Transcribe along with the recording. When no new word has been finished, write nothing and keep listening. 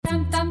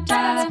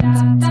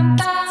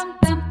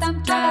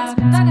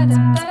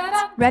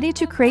ready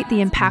to create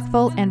the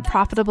impactful and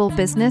profitable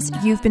business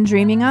you've been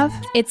dreaming of?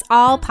 It's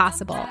all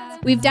possible.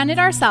 We've done it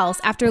ourselves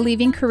after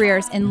leaving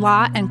careers in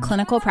law and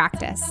clinical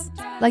practice.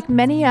 Like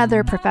many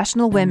other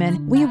professional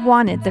women, we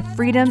wanted the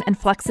freedom and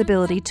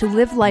flexibility to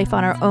live life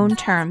on our own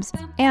terms,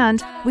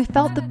 and we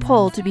felt the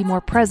pull to be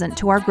more present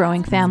to our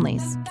growing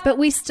families. But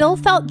we still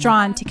felt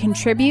drawn to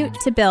contribute,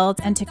 to build,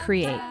 and to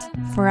create.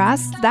 For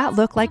us, that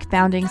looked like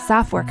founding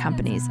software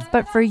companies,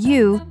 but for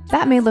you,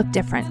 that may look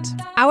different.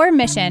 Our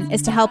mission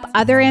is to help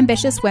other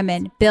ambitious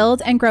women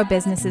build and grow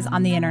businesses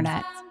on the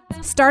internet.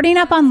 Starting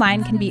up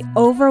online can be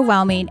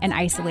overwhelming and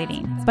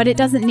isolating, but it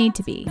doesn't need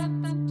to be.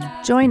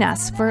 Join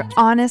us for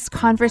honest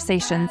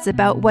conversations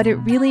about what it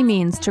really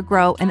means to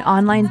grow an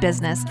online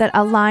business that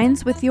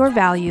aligns with your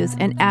values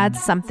and adds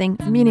something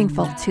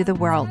meaningful to the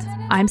world.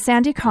 I'm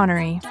Sandy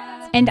Connery.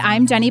 And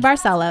I'm Jenny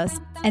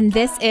Barcelos, and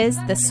this is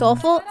the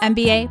Soulful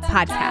MBA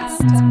Podcast.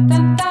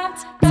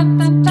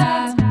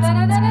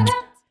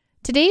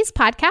 Today's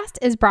podcast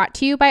is brought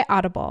to you by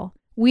Audible.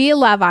 We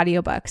love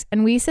audiobooks,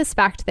 and we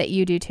suspect that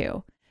you do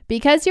too.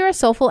 Because you're a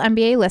Soulful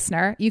MBA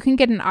listener, you can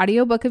get an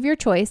audiobook of your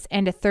choice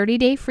and a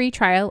 30-day free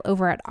trial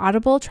over at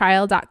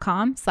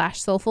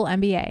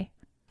audibletrial.com/soulfulmba.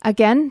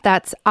 Again,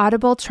 that's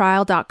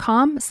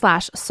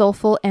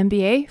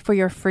audibletrial.com/soulfulmba for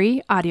your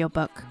free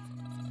audiobook.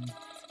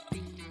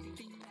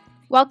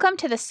 Welcome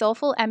to the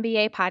Soulful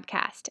MBA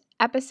Podcast,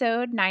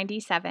 episode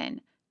 97,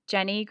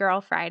 Jenny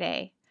Girl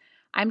Friday.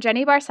 I'm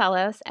Jenny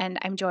Barcelos, and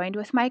I'm joined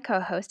with my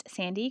co-host,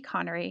 Sandy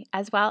Connery,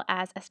 as well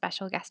as a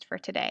special guest for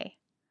today.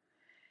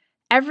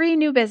 Every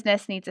new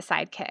business needs a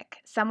sidekick,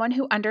 someone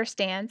who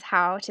understands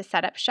how to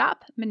set up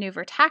shop,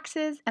 maneuver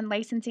taxes and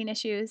licensing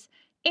issues,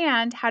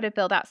 and how to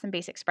build out some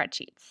basic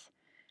spreadsheets.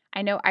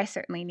 I know I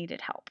certainly needed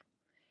help.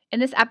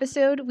 In this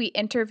episode, we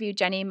interview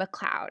Jenny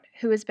McLeod,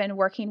 who has been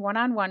working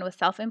one-on-one with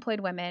self-employed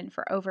women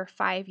for over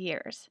 5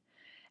 years.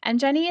 And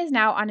Jenny is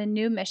now on a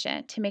new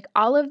mission to make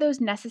all of those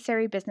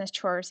necessary business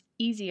chores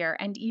easier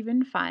and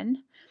even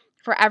fun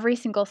for every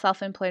single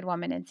self-employed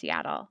woman in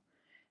Seattle.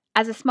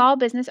 As a small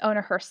business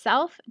owner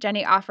herself,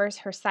 Jenny offers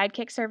her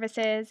sidekick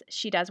services,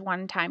 she does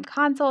one-time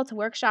consults,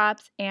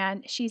 workshops,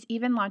 and she's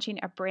even launching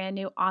a brand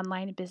new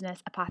online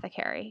business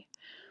apothecary.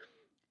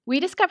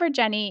 We discovered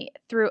Jenny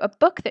through a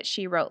book that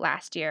she wrote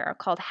last year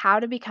called How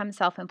to Become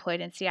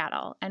Self-Employed in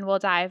Seattle, and we'll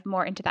dive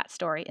more into that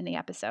story in the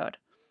episode.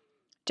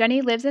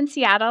 Jenny lives in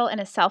Seattle in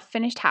a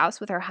self-finished house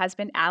with her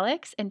husband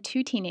Alex and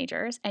 2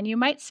 teenagers, and you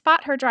might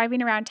spot her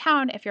driving around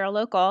town if you're a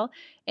local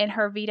in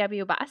her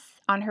VW bus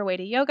on her way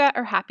to yoga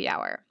or happy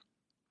hour.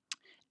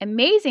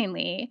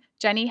 Amazingly,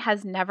 Jenny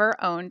has never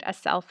owned a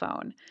cell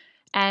phone,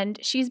 and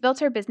she's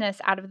built her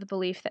business out of the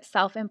belief that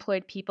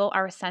self-employed people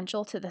are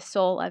essential to the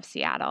soul of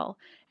Seattle,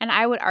 and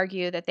I would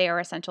argue that they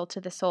are essential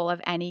to the soul of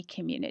any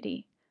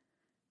community.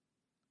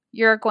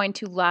 You're going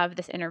to love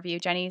this interview.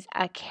 Jenny's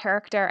a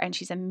character, and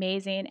she's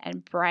amazing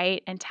and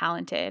bright and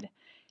talented,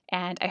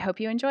 and I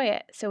hope you enjoy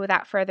it. So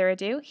without further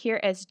ado,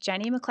 here is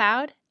Jenny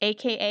McLeod,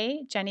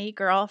 aka Jenny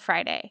Girl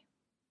Friday.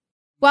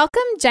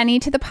 Welcome, Jenny,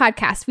 to the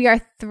podcast. We are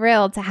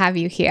thrilled to have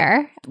you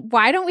here.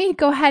 Why don't we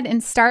go ahead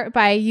and start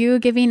by you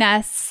giving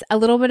us a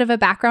little bit of a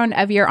background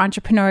of your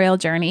entrepreneurial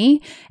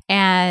journey,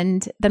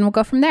 and then we'll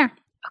go from there.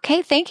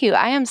 Okay, thank you.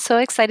 I am so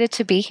excited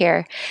to be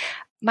here.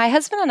 My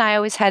husband and I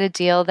always had a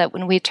deal that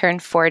when we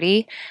turned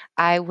 40,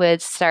 I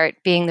would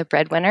start being the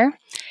breadwinner.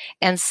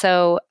 And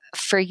so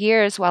for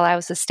years, while I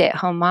was a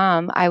stay-at-home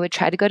mom, I would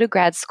try to go to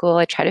grad school.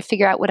 I tried to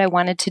figure out what I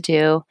wanted to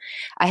do.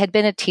 I had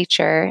been a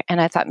teacher,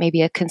 and I thought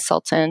maybe a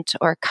consultant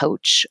or a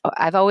coach.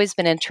 I've always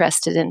been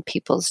interested in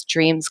people's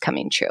dreams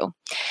coming true.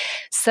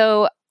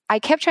 So I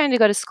kept trying to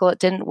go to school. It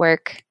didn't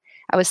work.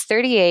 I was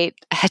 38,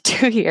 I had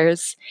 2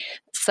 years.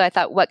 So I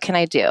thought, what can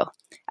I do?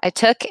 I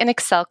took an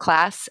Excel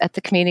class at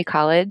the community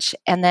college,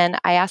 and then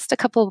I asked a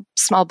couple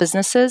small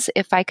businesses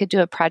if I could do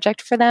a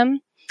project for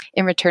them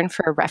in return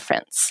for a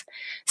reference.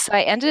 So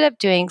I ended up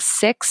doing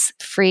 6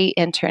 free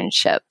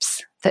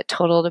internships that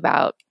totaled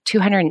about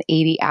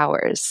 280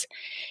 hours.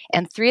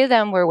 And 3 of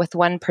them were with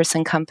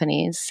one-person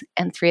companies,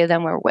 and 3 of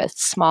them were with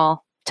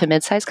small to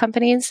mid-sized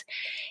companies.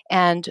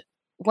 And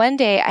one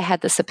day I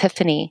had this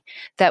epiphany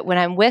that when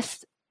I'm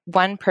with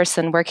one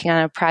person working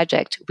on a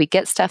project, we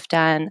get stuff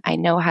done, I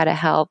know how to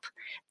help,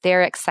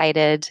 they're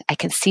excited. I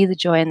can see the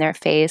joy in their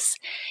face.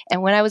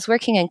 And when I was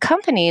working in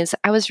companies,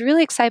 I was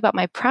really excited about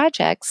my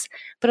projects,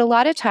 but a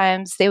lot of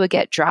times they would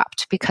get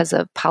dropped because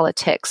of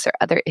politics or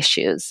other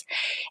issues.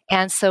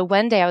 And so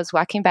one day I was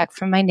walking back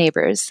from my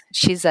neighbor's.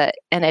 She's an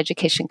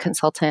education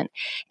consultant,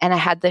 and I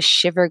had this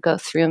shiver go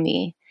through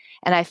me.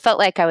 And I felt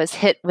like I was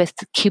hit with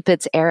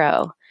Cupid's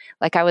arrow,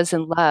 like I was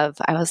in love.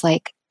 I was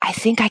like, I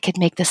think I could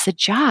make this a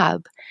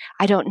job.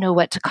 I don't know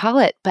what to call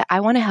it, but I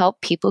want to help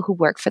people who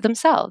work for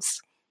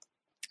themselves.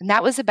 And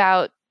that was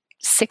about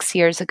 6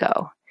 years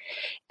ago.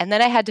 And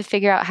then I had to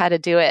figure out how to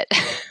do it.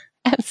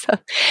 And so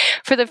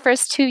for the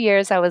first 2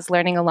 years, I was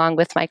learning along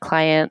with my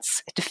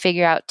clients to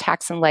figure out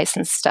tax and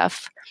license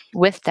stuff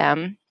with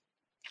them.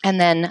 And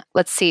then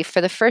let's see,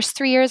 for the first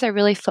 3 years, I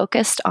really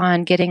focused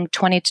on getting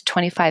 20 to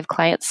 25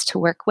 clients to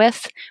work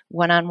with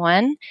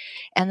one-on-one.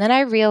 And then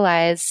I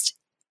realized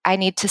I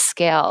need to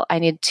scale. I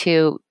need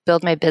to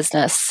build my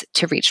business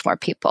to reach more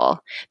people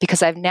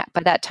because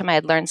by that time I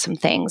had learned some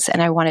things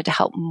and I wanted to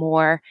help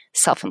more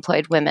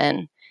self-employed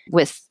women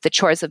with the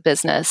chores of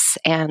business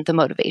and the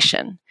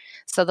motivation.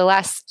 So the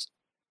last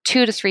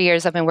 2 to 3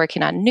 years, I've been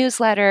working on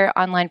newsletter,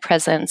 online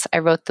presence. I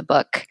wrote the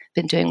book,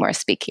 been doing more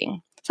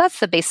speaking. So that's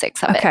the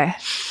basics of it. Okay.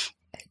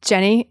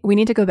 Jenny, we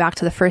need to go back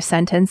to the first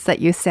sentence that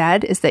you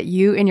said is that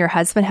you and your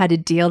husband had a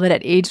deal that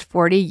at age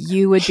 40,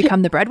 you would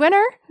become the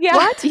breadwinner? Yeah.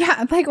 What?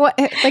 Yeah. Like what?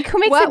 Like who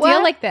makes a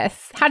deal like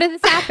this? How did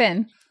this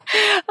happen?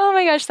 Oh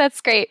my gosh, that's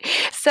great.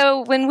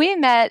 So when we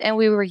met and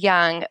we were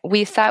young,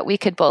 we thought we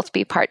could both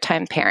be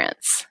part-time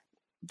parents.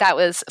 That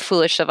was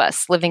foolish of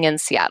us living in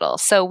Seattle.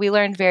 So we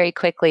learned very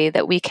quickly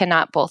that we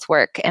cannot both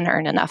work and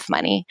earn enough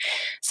money.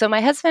 So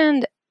my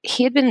husband,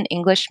 he had been an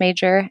English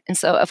major. And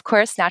so, of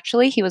course,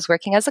 naturally, he was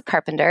working as a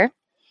carpenter.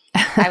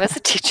 I was a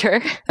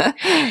teacher.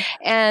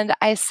 And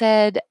I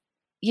said,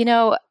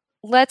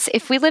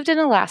 if we lived in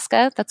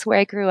Alaska, that's where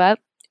I grew up,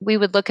 we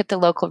would look at the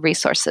local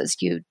resources.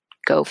 You'd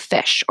go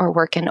fish or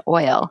work in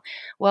oil.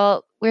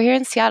 Well, we're here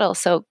in Seattle,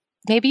 so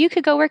maybe you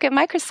could go work at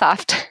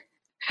Microsoft.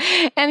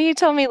 And he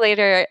told me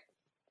later,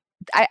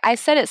 I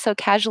said it so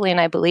casually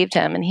and I believed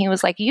him. And he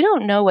was like, you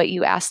don't know what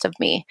you asked of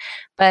me.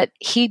 But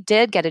he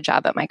did get a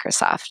job at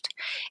Microsoft.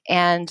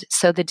 And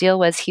so the deal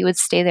was he would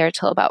stay there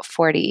till about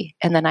 40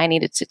 and then I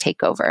needed to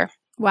take over.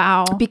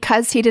 Wow.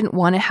 Because he didn't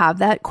want to have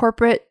that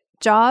corporate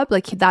job?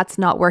 Like that's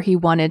not where he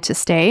wanted to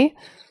stay?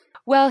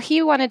 Well,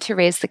 he wanted to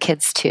raise the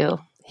kids too.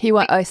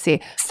 I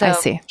see. So I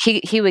see.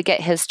 He would get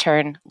his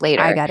turn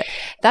later. I got it.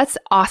 That's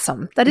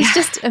awesome. That is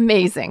just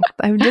amazing.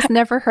 I've just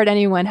never heard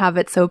anyone have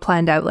it so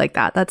planned out like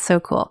that. That's so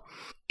cool.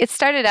 It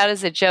started out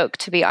as a joke,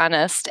 to be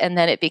honest, and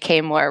then it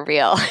became more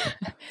real.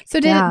 So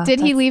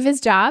did he leave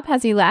his job?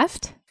 Has he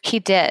left? He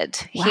did.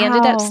 Wow. He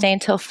ended up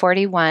staying till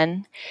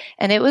 41,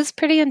 and it was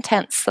pretty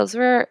intense. Those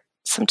were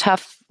some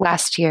tough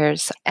last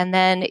years. And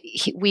then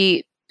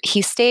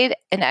he stayed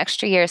an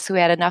extra year, so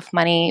we had enough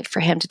money for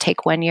him to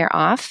take 1 year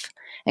off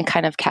and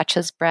kind of catch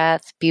his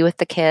breath, be with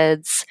the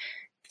kids,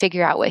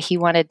 figure out what he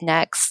wanted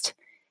next.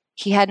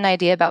 He had an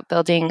idea about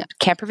building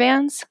camper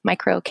vans,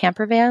 micro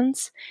camper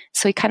vans.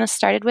 So he kind of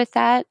started with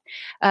that.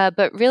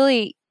 But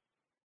really,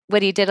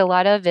 what he did a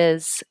lot of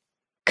is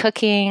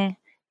cooking,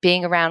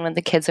 being around when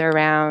the kids are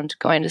around,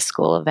 going to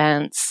school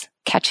events,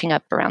 catching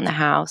up around the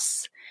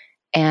house.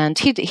 And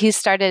he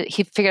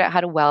figured out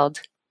how to weld.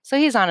 So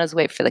he's on his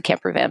way for the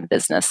camper van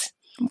business.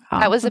 Wow.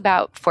 That was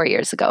about 4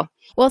 years ago.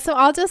 Well, so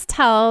I'll just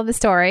tell the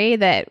story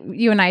that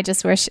you and I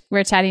just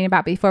were chatting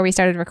about before we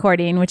started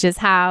recording, which is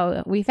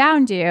how we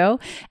found you.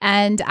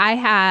 And I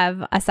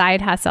have a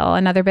side hustle,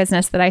 another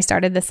business that I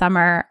started this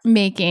summer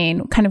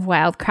making kind of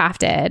wild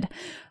crafted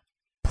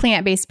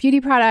plant-based beauty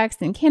products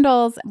and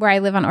candles where I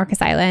live on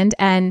Orcas Island.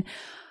 And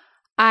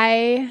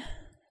I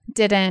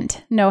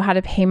didn't know how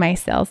to pay my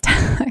sales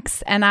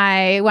tax. And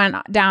I went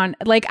down,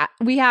 like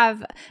we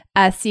have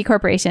a C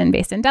corporation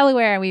based in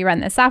Delaware and we run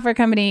this software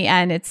company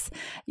and it's,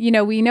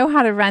 we know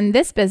how to run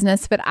this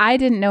business, but I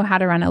didn't know how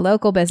to run a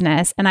local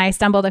business. And I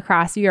stumbled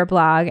across your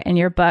blog and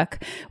your book,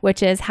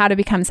 which is How to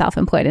Become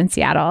Self-Employed in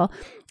Seattle.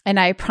 And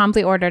I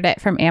promptly ordered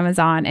it from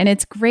Amazon and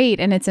it's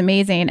great and it's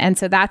amazing. And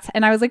so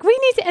and I was like, we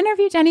need to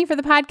interview Jenny for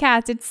the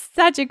podcast. It's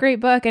such a great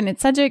book. And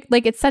it's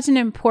such an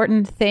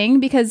important thing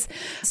because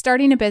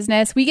starting a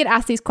business, we get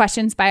asked these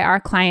questions by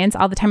our clients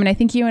all the time. And I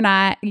think you and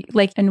I,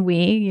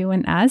 you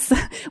and us,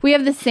 we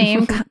have the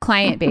same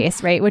client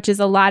base, right? Which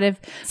is a lot of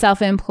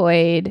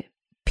self-employed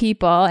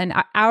people. And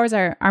ours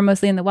are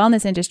mostly in the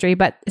wellness industry,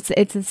 but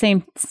it's the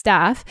same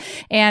stuff.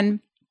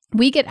 And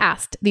we get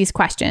asked these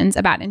questions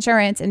about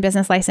insurance and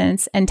business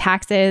license and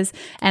taxes.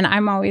 And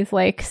I'm always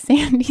like,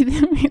 Sandy,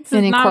 this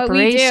is not what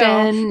we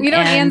do. We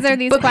don't answer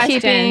these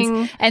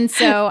questions. And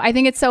so I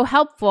think it's so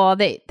helpful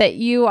that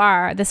you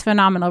are this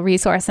phenomenal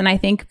resource. And I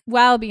think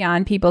well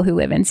beyond people who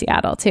live in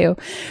Seattle too.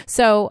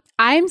 So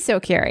I'm so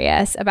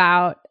curious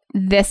about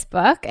this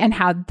book and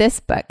how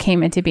this book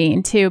came into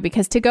being too,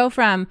 because to go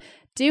from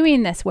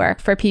doing this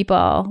work for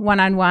people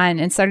one-on-one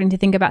and starting to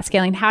think about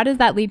scaling, how does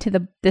that lead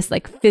to this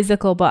like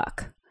physical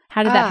book?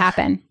 How did that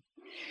happen?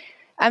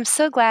 I'm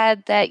so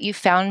glad that you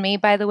found me,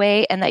 by the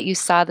way, and that you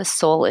saw the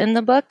soul in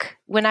the book.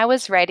 When I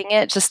was writing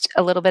it, just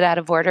a little bit out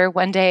of order,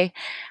 one day,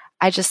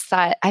 I just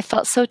thought, I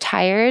felt so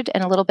tired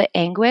and a little bit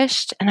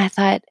anguished. And I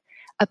thought,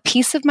 a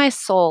piece of my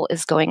soul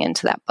is going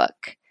into that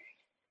book,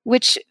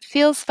 which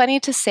feels funny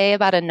to say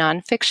about a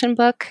nonfiction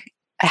book,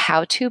 a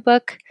how-to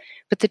book.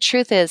 But the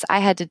truth is, I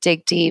had to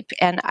dig deep,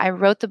 and I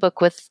wrote the book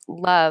with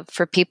love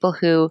for people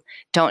who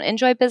don't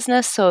enjoy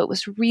business. So it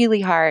was really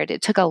hard.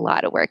 It took a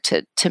lot of work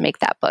to make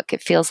that book.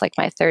 It feels like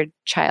my third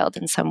child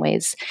in some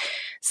ways.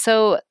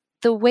 So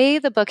the way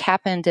the book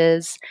happened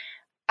is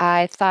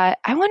I thought,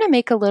 I want to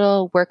make a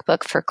little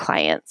workbook for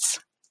clients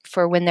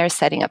for when they're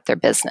setting up their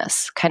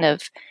business, kind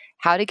of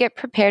how to get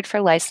prepared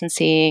for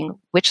licensing,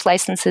 which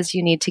licenses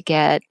you need to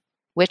get,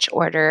 which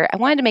order. I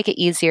wanted to make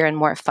it easier and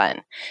more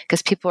fun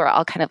because people were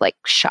all kind of like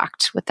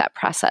shocked with that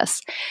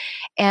process.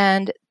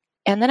 And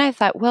then I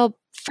thought, well,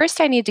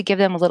 first I need to give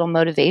them a little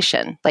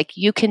motivation. Like,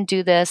 you can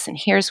do this, and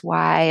here's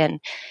why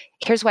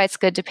it's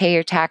good to pay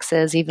your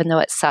taxes, even though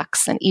it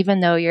sucks. And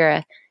even though you're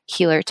a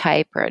healer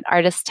type or an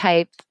artist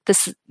type,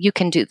 you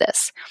can do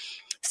this.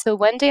 So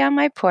one day on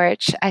my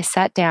porch, I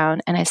sat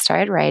down and I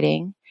started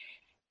writing,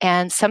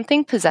 and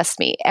something possessed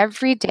me.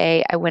 Every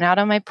day I went out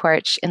on my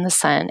porch in the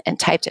sun and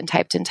typed and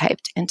typed and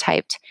typed and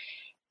typed.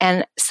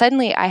 And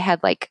suddenly I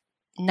had like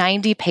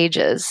 90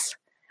 pages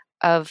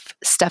of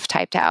stuff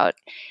typed out.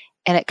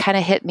 And it kind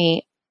of hit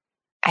me,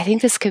 I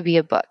think this could be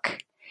a book.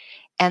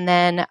 And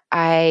then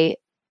I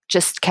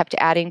just kept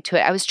adding to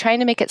it. I was trying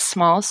to make it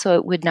small so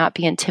it would not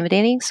be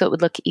intimidating, so it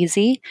would look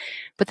easy.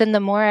 But then the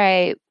more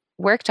I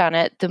worked on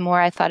it, the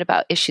more I thought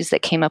about issues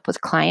that came up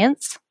with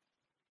clients.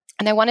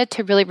 And I wanted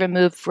to really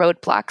remove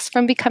roadblocks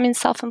from becoming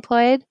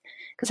self-employed,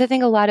 because I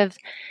think a lot of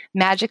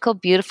magical,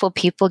 beautiful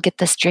people get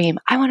this dream.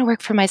 I want to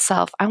work for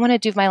myself. I want to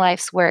do my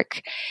life's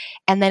work.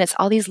 And then it's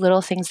all these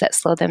little things that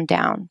slow them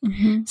down.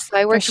 Mm-hmm. So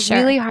I worked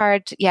really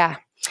hard. Yeah.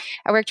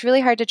 I worked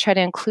really hard to try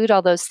to include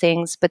all those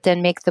things, but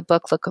then make the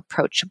book look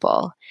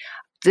approachable.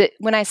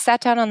 When I sat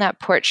down on that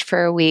porch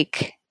for a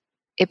week,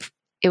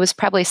 it was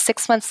probably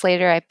 6 months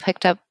later, I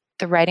picked up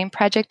the writing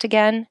project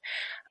again.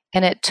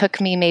 And it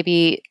took me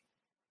maybe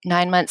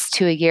 9 months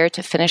to a year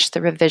to finish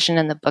the revision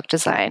and the book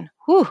design.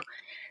 Whew,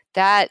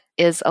 that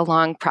is a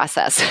long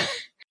process.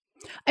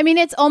 I mean,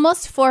 it's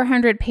almost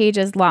 400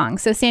 pages long.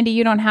 So Sandy,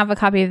 you don't have a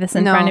copy of this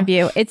in front of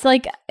you. It's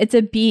like, it's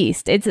a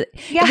beast. This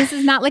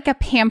is not like a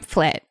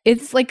pamphlet.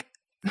 It's like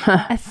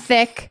a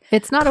thick,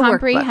 it's not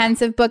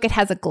comprehensive book. It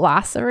has a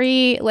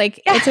glossary.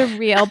 Like, it's a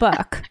real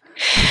book.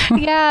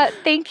 Yeah,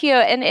 thank you.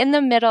 And in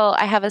the middle,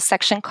 I have a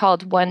section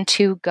called 1,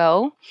 2,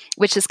 Go,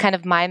 which is kind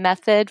of my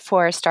method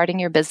for starting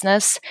your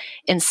business.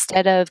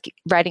 Instead of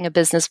writing a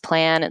business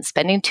plan and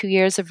spending 2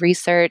 years of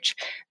research,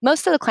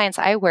 most of the clients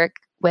I work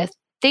with,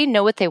 they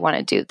know what they want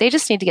to do. They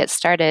just need to get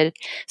started.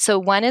 So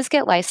 1 is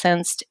get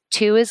licensed.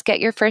 2 is get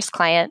your first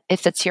client.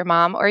 If it's your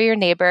mom or your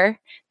neighbor,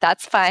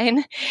 that's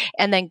fine.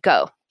 And then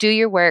go. Do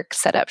your work,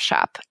 set up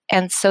shop.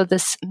 And so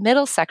this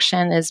middle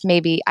section is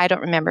maybe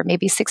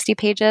 60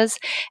 pages.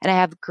 And I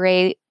have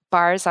gray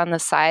bars on the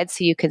side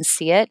so you can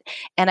see it.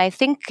 And I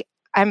think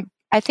in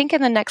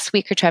the next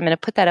week or two, I'm going to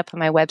put that up on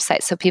my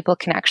website so people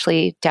can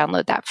actually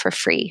download that for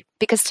free.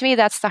 Because to me,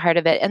 that's the heart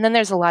of it. And then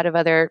there's a lot of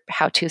other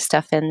how-to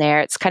stuff in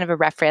there. It's kind of a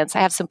reference.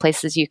 I have some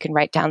places you can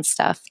write down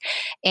stuff.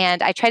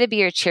 And I try to be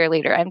your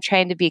cheerleader. I'm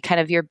trying to be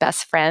kind of your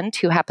best friend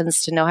who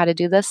happens to know how to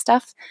do this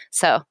stuff.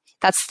 So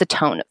that's the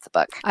tone of the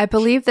book. I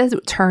believe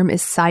the term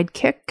is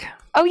sidekick.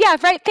 Oh yeah,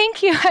 right.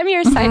 Thank you. I'm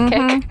your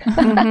sidekick.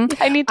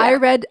 Mm-hmm.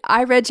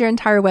 I read your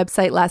entire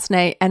website last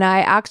night, and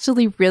I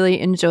actually really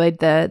enjoyed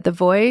the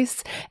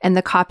voice and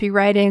the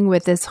copywriting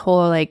with this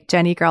whole like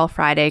Jenny Girl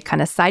Friday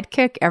kind of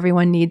sidekick. Every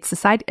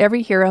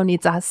hero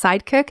needs a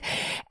sidekick.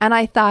 And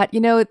I thought,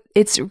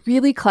 it's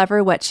really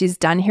clever what she's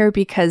done here,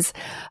 because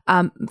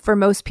for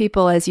most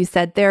people, as you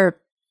said, their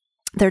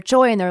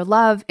joy and their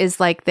love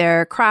is like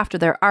their craft or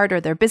their art or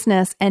their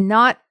business, and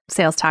not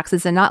sales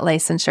taxes and not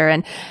licensure.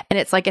 And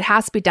it's like, it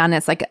has to be done.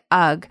 It's like,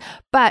 ugh.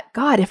 But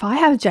God, if I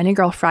have Jenny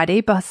Girl Friday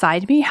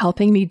beside me,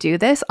 helping me do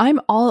this, I'm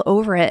all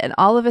over it. And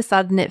all of a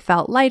sudden it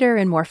felt lighter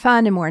and more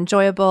fun and more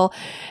enjoyable.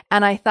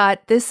 And I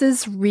thought, this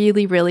is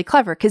really, really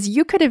clever, because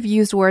you could have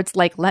used words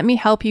like, let me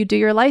help you do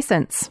your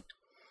license.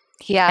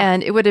 Yeah.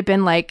 And it would have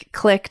been like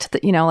clicked,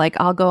 like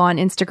I'll go on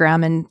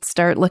Instagram and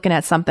start looking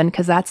at something,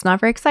 because that's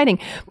not very exciting.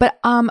 But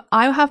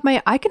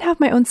I can have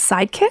my own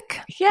sidekick.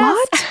 Yes.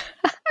 What?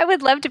 I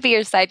would love to be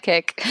your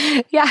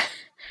sidekick. Yeah.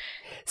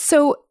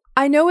 So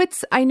I know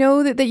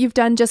that you've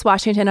done Just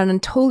Washington, and I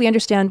totally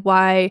understand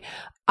why.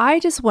 I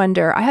just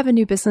wonder, I have a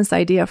new business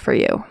idea for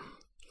you.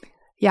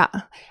 Yeah.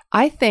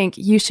 I think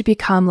you should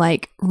become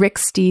like Rick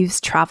Steves'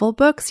 travel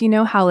books. You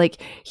know how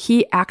like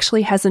he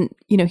actually hasn't,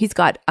 he's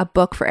got a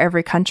book for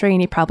every country,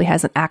 and he probably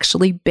hasn't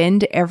actually been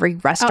to every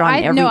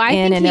restaurant, every inn. I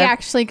think he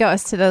actually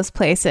goes to those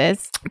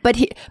places. But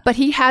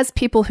he has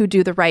people who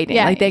do the writing.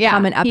 Yeah, like they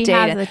come and update. He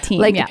has a team.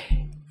 Like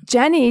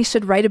Jenny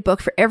should write a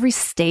book for every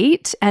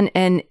state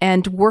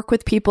and work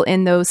with people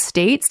in those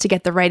states to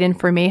get the right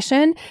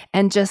information,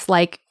 and just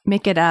like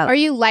make it up. Or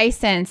you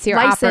license your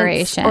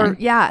operation.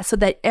 So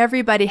that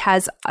everybody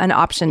has an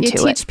option to it.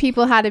 You teach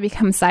people how to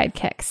become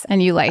sidekicks,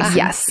 and you license.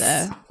 Yes.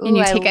 And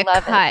you take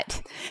a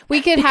cut.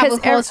 We could have a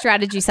whole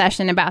strategy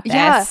session about this.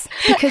 Yeah,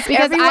 because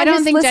I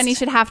don't think Jenny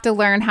should have to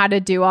learn how to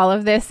do all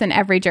of this in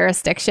every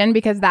jurisdiction,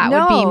 because that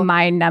would be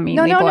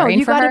mind-numbingly boring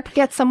you for her. You got to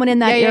get someone in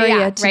that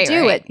area to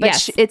do it.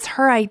 But it's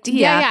her idea.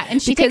 Yeah,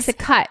 and she takes a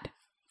cut.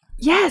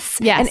 Yes.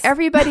 And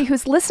everybody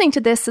who's listening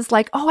to this is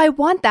like, oh, I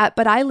want that,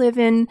 but I live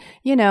in,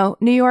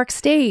 New York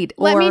State.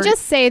 Let me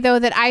just say, though,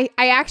 that I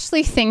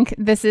actually think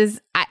this is,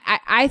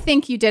 I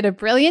think you did a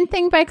brilliant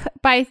thing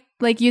by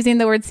like using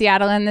the word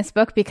Seattle in this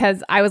book,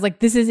 because I was like,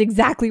 this is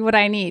exactly what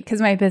I need,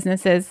 because my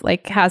business is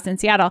like housed in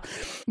Seattle.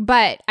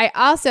 But I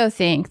also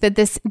think that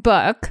this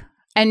book,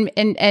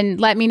 and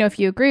let me know if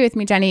you agree with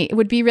me, Jenny, it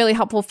would be really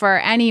helpful for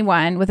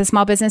anyone with a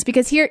small business,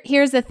 because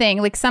here's the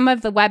thing, like some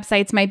of the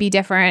websites might be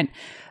different,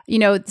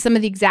 some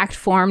of the exact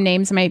form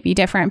names might be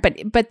different,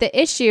 but the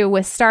issue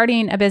with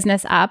starting a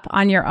business up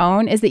on your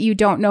own is that you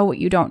don't know what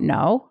you don't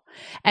know.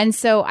 And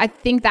so I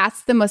think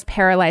that's the most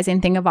paralyzing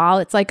thing of all.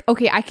 It's like,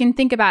 okay, I can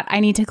think about I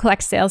need to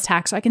collect sales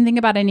tax, or I can think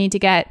about I need to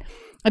get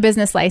a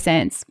business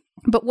license.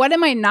 But what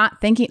am I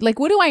not thinking? Like,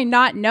 what do I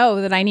not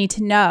know that I need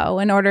to know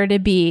in order to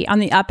be on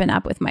the up and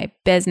up with my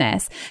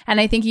business? And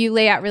I think you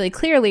lay out really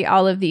clearly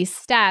all of these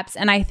steps.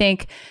 And I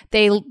think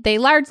they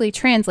largely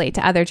translate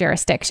to other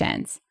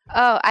jurisdictions.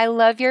 Oh, I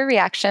love your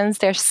reactions.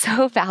 They're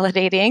so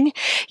validating.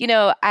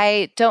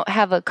 I don't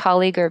have a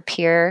colleague or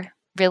peer,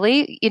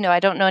 really. I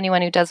don't know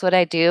anyone who does what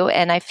I do.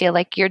 And I feel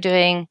like you're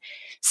doing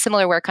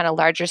similar work on a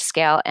larger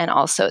scale. And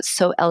also it's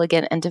so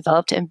elegant and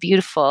developed and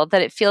beautiful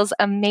that it feels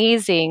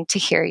amazing to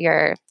hear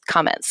your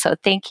comments. So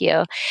thank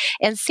you.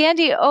 And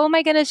Sandy, oh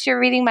my goodness, you're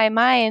reading my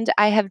mind.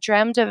 I have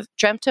dreamt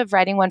of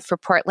writing one for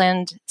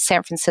Portland,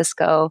 San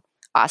Francisco,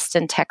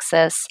 Austin,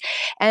 Texas.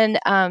 And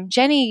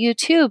Jenny, you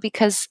too,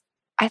 because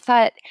I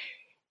thought,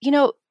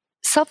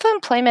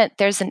 self-employment,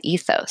 there's an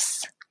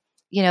ethos,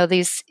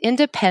 these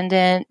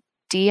independent,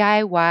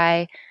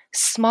 DIY,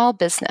 small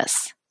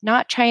business,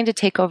 not trying to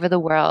take over the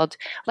world.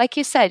 Like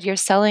you said, you're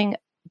selling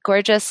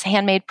gorgeous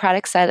handmade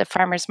products at a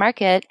farmer's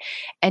market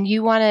and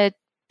you want to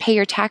pay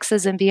your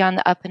taxes and be on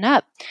the up and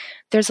up.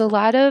 There are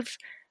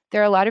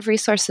a lot of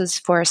resources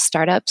for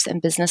startups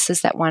and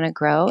businesses that want to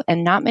grow,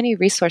 and not many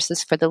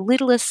resources for the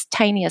littlest,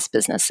 tiniest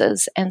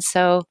businesses. And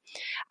so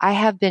I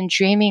have been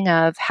dreaming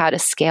of how to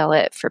scale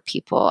it for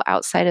people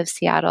outside of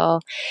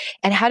Seattle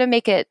and how to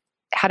make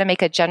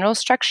a general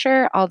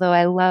structure, although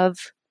I love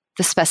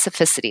the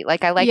specificity.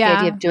 Like I like the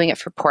idea of doing it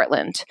for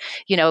Portland,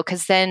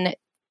 because then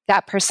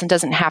that person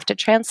doesn't have to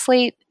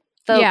translate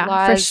the laws.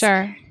 Yeah, for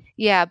sure.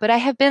 Yeah, but I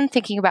have been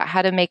thinking about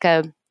how to make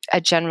a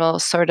general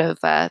sort of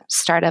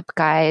startup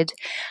guide.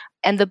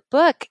 And the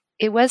book,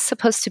 it was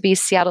supposed to be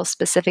Seattle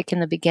specific in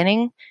the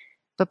beginning,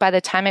 but by the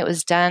time it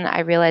was done,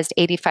 I realized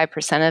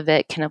 85% of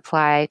it can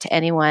apply to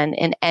anyone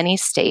in any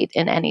state,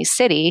 in any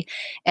city,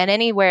 and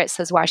anywhere it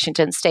says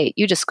Washington State,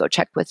 you just go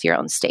check with your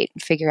own state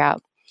and figure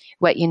out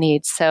what you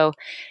need. So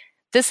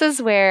this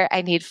is where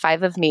I need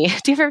 5 of me.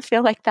 Do you ever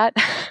feel like that?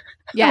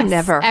 Yes,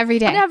 never. Every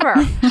day. Never.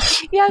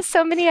 Yeah,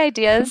 so many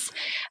ideas.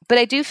 But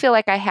I do feel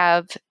like I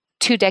have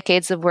 2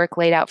 decades of work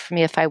laid out for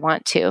me if I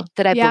want to,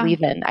 that I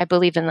believe in. I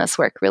believe in this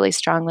work really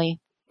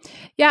strongly.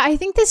 Yeah, I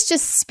think this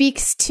just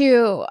speaks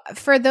to,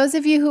 for those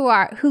of you who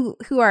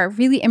are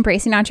really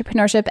embracing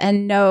entrepreneurship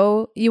and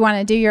know you want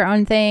to do your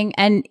own thing,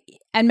 and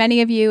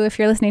many of you, if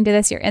you're listening to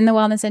this, you're in the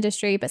wellness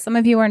industry, but some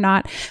of you are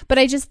not. But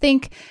I just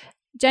think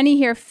Jenny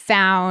here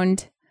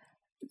found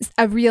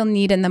a real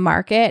need in the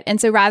market. And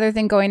so rather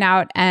than going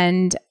out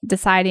and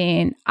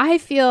deciding, I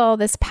feel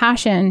this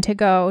passion to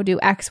go do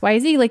X, Y,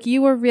 Z, like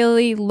you were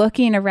really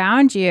looking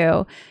around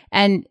you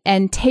and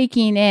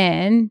taking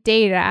in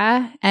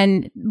data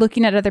and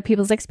looking at other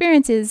people's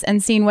experiences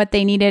and seeing what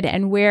they needed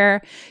and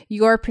where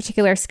your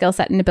particular skill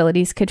set and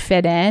abilities could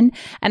fit in.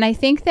 And I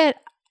think that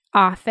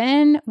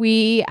often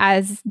we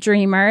as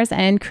dreamers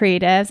and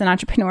creatives and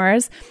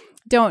entrepreneurs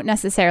don't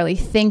necessarily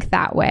think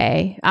that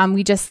way.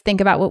 We just think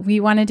about what we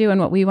want to do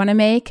and what we want to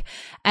make.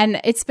 And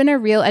it's been a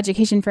real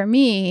education for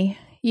me,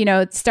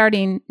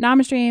 starting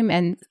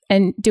NamaStream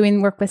and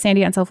doing work with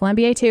Sandy on Soulful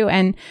MBA too.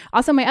 And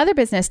also my other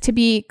business, to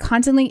be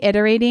constantly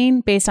iterating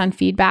based on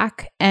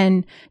feedback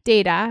and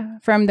data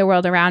from the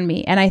world around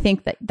me. And I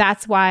think that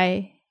that's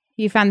why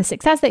you found the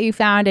success that you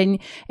found, and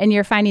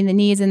you're finding the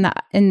needs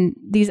in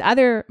these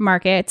other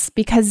markets,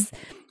 because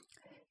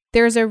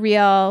there's a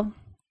real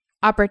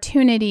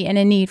opportunity and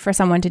a need for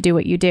someone to do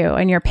what you do,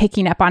 and you're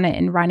picking up on it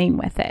and running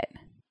with it.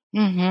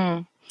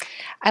 Mm-hmm.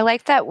 I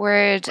like that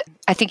word.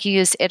 I think you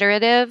used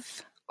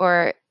iterative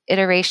or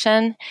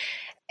iteration.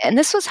 And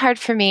this was hard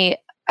for me.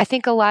 I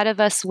think a lot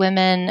of us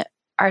women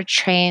are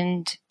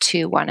trained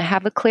to want to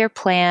have a clear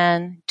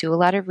plan, do a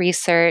lot of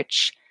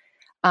research,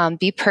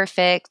 be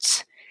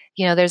perfect.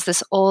 There's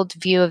this old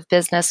view of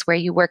business where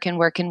you work and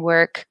work and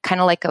work, kind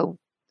of like a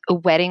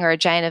wedding or a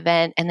giant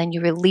event, and then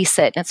you release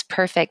it and it's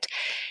perfect.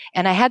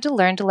 And I had to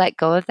learn to let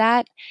go of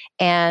that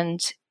and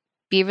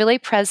be really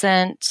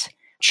present,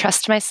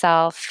 trust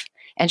myself,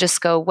 and just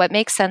go, what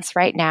makes sense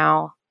right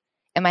now?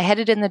 Am I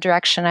headed in the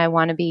direction I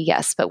want to be?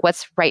 Yes, but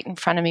what's right in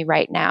front of me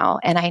right now?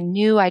 And I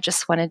knew I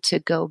just wanted to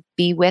go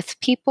be with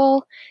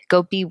people,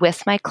 go be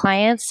with my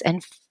clients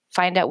and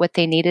find out what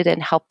they needed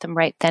and help them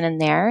right then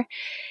and there.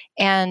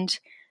 And,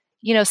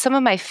 some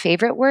of my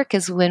favorite work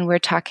is when we're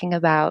talking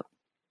about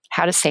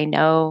how to say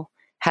no,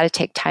 how to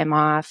take time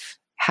off,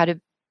 how to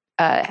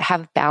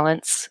have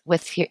balance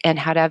and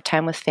how to have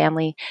time with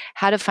family,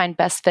 how to find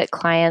best fit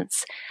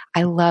clients.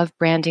 I love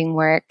branding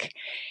work.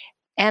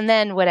 And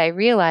then what I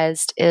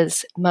realized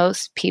is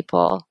most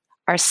people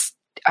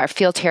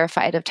feel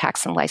terrified of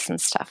tax and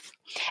license stuff.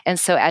 And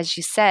so, as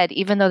you said,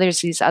 even though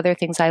there's these other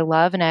things I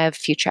love and I have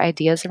future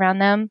ideas around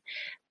them,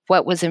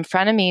 what was in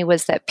front of me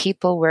was that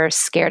people were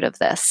scared of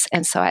this.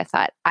 And so I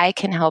thought, I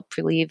can help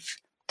relieve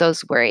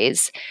those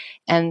worries.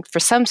 And for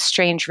some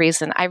strange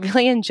reason, I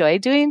really enjoy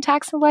doing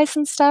tax and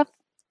license stuff,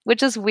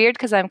 which is weird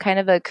because I'm kind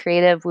of a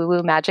creative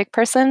woo-woo magic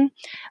person.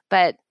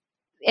 But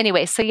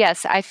anyway, so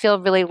yes, I feel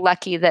really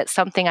lucky that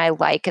something I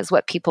like is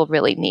what people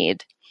really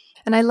need.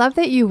 And I love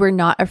that you were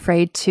not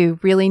afraid to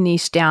really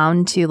niche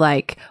down to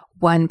like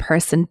one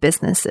person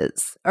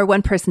businesses or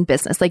one person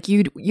business. Like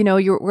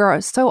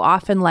we're so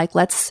often like,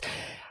 let's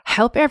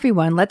help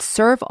everyone, let's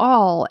serve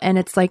all. And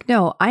it's like,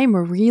 no, I'm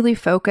really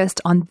focused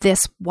on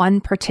this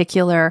one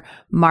particular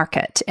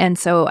market. And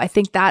so I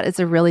think that is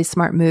a really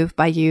smart move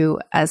by you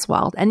as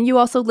well. And you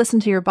also listen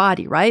to your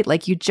body, right?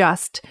 Like you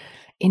just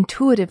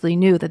intuitively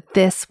knew that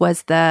this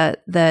was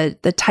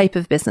the type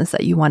of business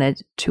that you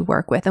wanted to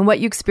work with. And what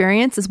you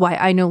experience is why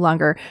I no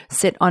longer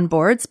sit on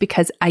boards,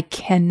 because I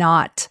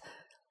cannot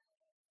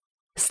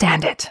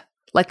stand it.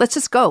 Like, let's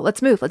just go,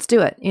 let's move, let's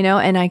do it,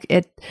 and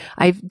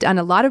I've done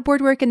a lot of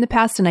board work in the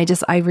past, and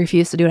I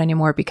refuse to do it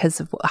anymore because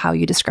of how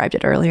you described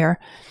it earlier.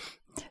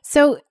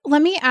 So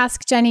let me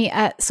ask Jenny,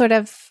 I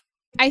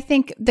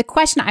think the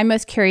question I'm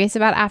most curious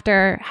about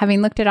after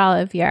having looked at all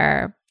of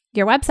your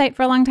website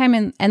for a long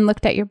time and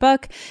looked at your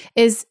book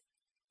is,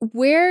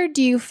 where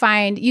do you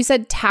find, you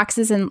said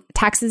taxes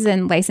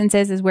and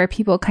licenses is where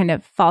people kind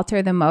of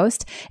falter the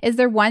most. Is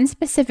there one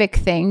specific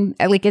thing?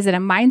 Like, is it a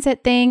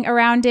mindset thing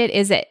around it?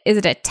 Is it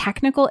a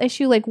technical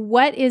issue? Like,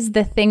 what is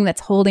the thing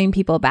that's holding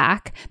people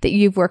back that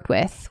you've worked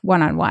with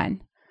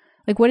one-on-one?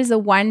 Like, what is the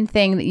one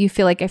thing that you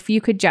feel like if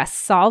you could just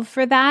solve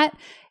for that,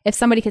 if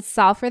somebody could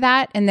solve for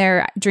that in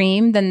their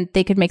dream, then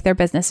they could make their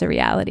business a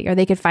reality, or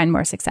they could find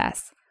more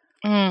success?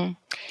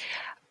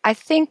 I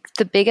think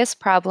the biggest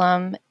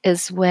problem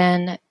is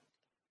when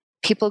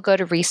people go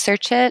to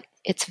research it,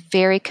 it's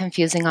very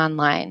confusing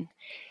online.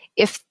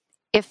 If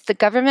the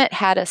government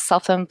had a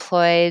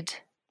self-employed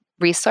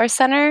resource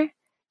center,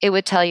 it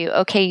would tell you,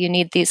 okay, you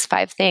need these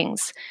 5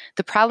 things.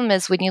 The problem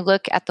is when you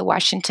look at the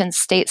Washington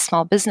State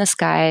Small Business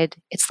Guide,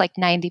 it's like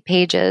 90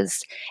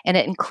 pages, and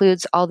it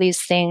includes all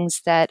these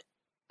things that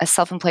a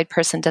self-employed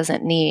person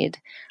doesn't need,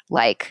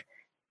 like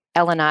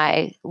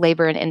L&I,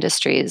 labor and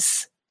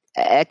industries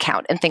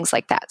account and things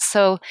like that.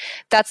 So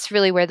that's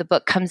really where the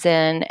book comes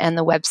in, and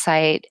the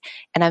website,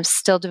 and I'm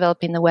still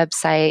developing the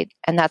website,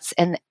 and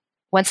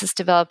once it's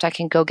developed, I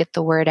can go get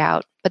the word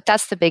out. But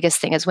that's the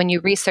biggest thing, is when you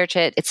research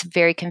it, it's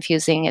very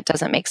confusing. It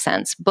doesn't make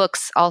sense.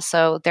 Books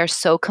also, they're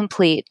so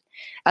complete.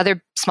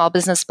 Other small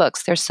business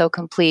books, they're so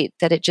complete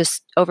that it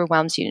just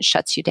overwhelms you and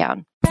shuts you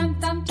down.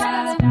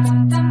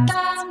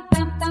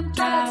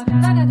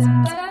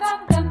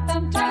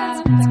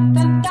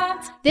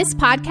 This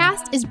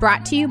podcast is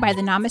brought to you by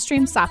the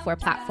NamaStream software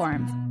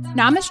platform.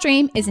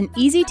 NamaStream is an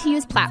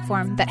easy-to-use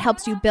platform that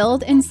helps you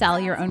build and sell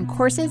your own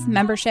courses,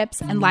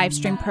 memberships, and live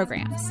stream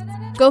programs.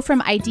 Go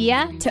from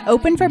idea to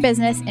open for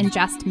business in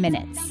just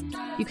minutes.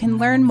 You can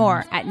learn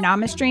more at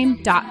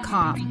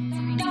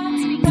namastream.com.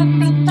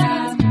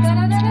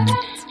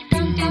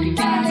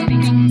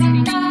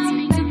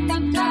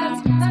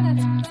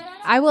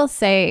 I will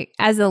say,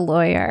 as a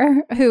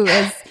lawyer who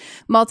is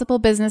multiple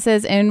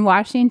businesses in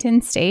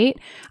Washington State,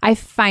 I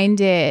find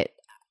it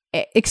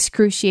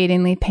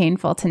excruciatingly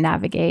painful to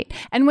navigate.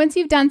 And once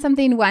you've done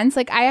something once,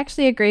 like, I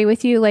actually agree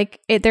with you,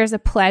 like, there's a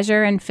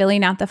pleasure in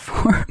filling out the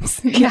forms.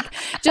 Yeah.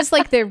 Just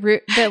like the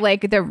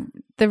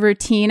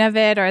routine of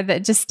it, or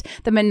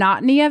the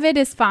monotony of it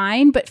is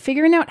fine, but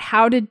figuring out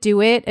how to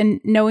do it and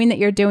knowing that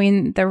you're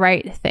doing the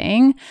right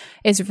thing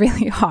is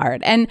really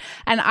hard. And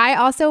I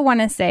also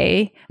want to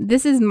say,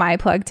 this is my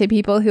plug to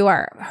people who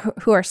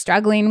are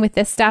struggling with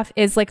this stuff,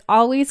 is like,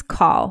 always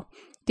call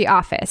the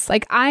office.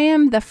 Like, I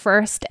am the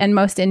first and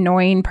most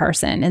annoying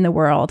person in the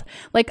world.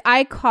 Like,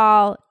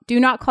 do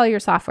not call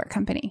your software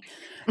company,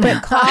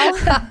 but call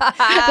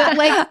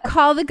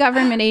the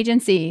government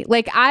agency.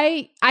 Like,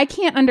 I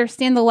can't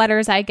understand the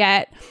letters I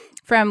get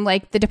from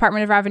like the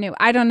Department of Revenue.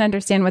 I don't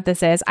understand what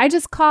this is. I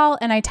just call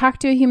and I talk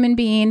to a human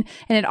being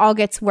and it all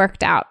gets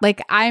worked out.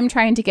 Like, I'm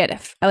trying to get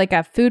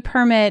a food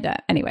permit.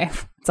 Anyway,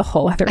 it's a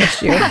whole other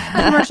issue.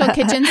 Commercial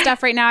kitchen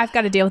stuff right now. I've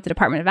got to deal with the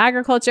Department of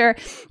Agriculture.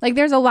 Like,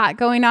 there's a lot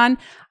going on.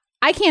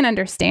 I can't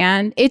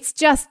understand.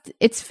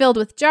 It's filled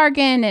with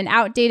jargon and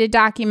outdated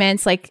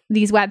documents, like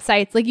these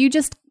websites. Like, you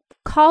just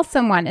call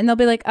someone and they'll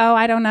be like, oh,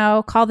 I don't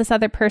know, call this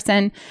other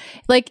person.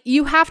 Like,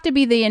 you have to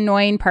be the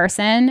annoying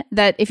person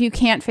that if you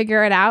can't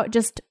figure it out,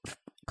 just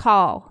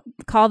call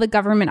the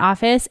government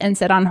office and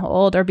sit on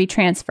hold or be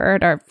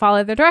transferred or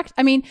follow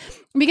the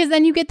because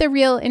then you get the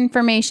real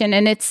information.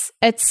 And it's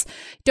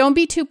don't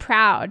be too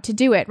proud to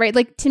do it, right?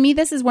 Like, to me,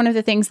 this is one of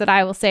the things that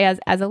I will say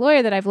as a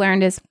lawyer that I've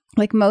learned is,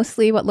 like,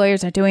 mostly what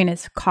lawyers are doing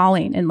is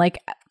calling and like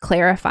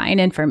clarifying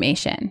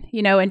information,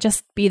 and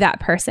just be that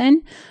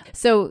person.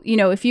 So,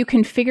 if you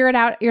can figure it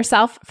out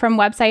yourself from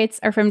websites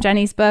or from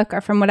Jenny's book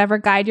or from whatever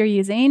guide you're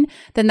using,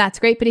 then that's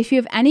great. But if you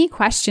have any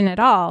question at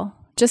all,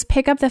 just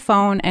pick up the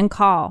phone and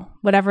call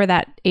whatever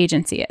that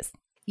agency is.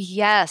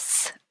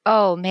 Yes.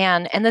 Oh,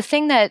 man. And the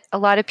thing that a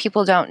lot of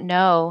people don't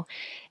know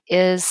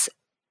is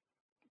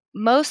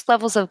most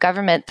levels of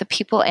government, the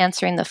people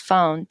answering the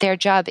phone, their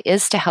job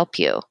is to help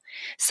you.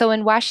 So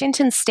in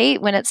Washington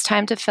State, when it's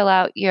time to fill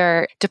out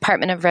your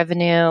Department of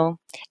Revenue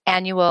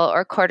annual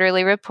or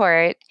quarterly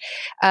report,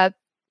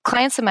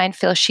 clients of mine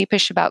feel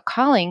sheepish about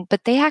calling,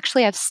 but they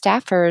actually have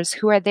staffers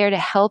who are there to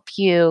help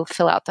you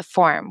fill out the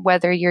form,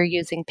 whether you're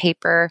using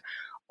paper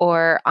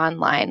or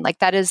online. Like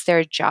that is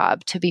their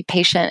job, to be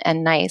patient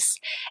and nice.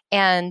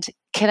 And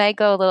can I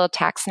go a little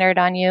tax nerd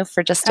on you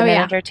for just a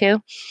minute or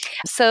two?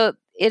 So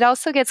it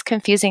also gets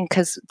confusing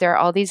because there are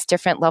all these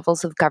different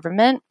levels of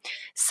government.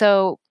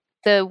 So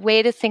the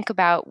way to think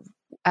about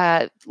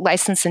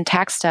license and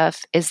tax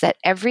stuff is that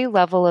every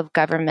level of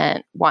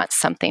government wants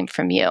something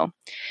from you.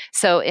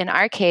 So in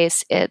our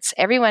case, it's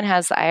everyone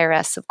has the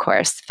IRS, of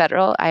course,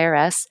 federal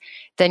IRS.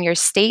 Then your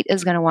state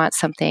is going to want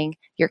something,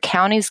 your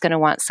county is going to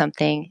want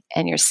something,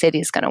 and your city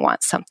is going to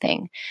want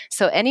something.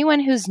 So anyone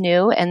who's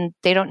new and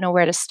they don't know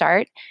where to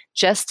start,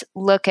 just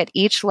look at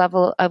each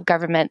level of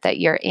government that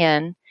you're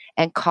in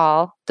and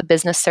call the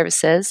business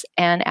services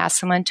and ask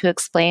someone to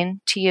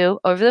explain to you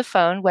over the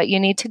phone what you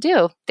need to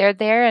do. They're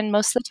there, and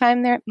most of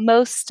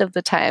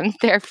the time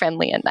they're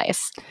friendly and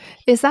nice.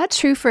 Is that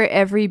true for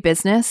every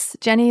business,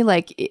 Jenny?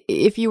 Like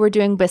if you were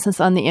doing business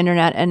on the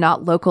internet and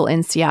not local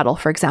in Seattle,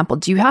 for example,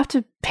 do you have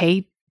to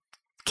pay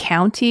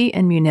county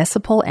and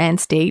municipal and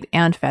state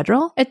and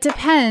federal? It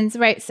depends,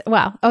 right?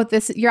 Well,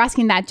 you're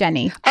asking that,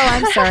 Jenny. Oh,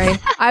 I'm sorry.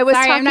 I was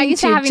talking I'm not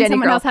used to having Jenny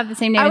someone Girl. else have the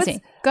same name as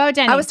me. Go,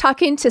 Jenny. I was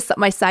talking to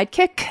my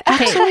sidekick.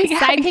 Okay,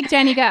 sidekick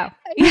Jenny, go.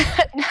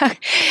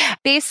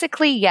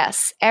 Basically,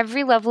 yes.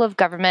 Every level of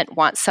government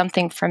wants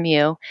something from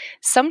you.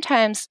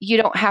 Sometimes you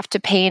don't have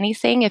to pay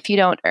anything if you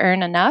don't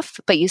earn enough,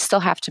 but you still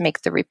have to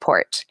make the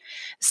report.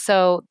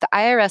 So the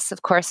IRS,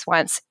 of course,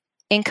 wants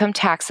income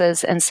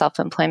taxes and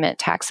self-employment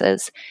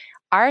taxes.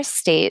 Our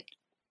state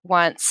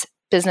wants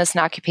business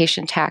and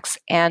occupation tax,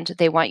 and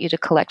they want you to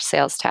collect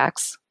sales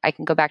tax. I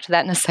can go back to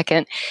that in a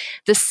second.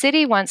 The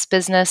city wants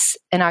business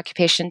and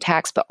occupation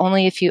tax, but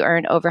only if you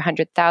earn over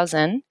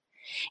 $100,000.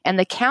 And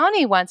the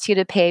county wants you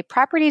to pay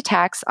property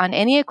tax on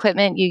any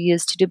equipment you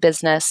use to do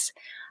business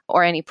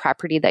or any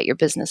property that your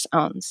business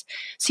owns.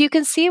 So you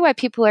can see why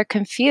people are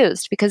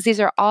confused, because these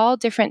are all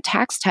different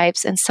tax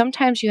types, and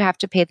sometimes you have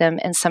to pay them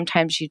and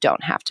sometimes you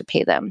don't have to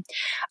pay them.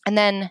 And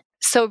then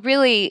so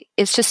really,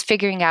 it's just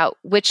figuring out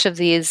which of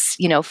these,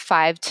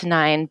 5 to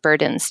 9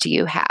 burdens do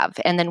you have.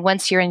 And then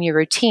once you're in your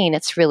routine,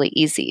 it's really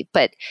easy.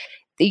 But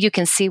you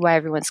can see why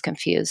everyone's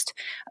confused.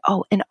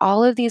 Oh, and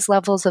all of these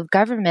levels of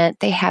government,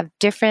 they have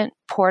different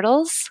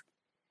portals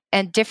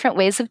and different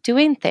ways of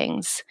doing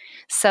things.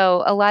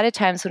 So a lot of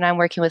times when I'm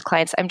working with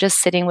clients, I'm just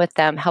sitting with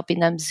them, helping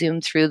them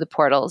zoom through the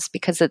portals,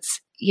 because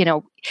it's,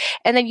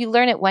 and then you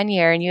learn it one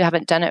year and you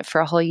haven't done it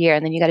for a whole year,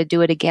 and then you got to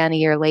do it again a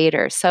year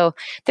later. So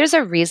there's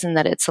a reason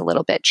that it's a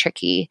little bit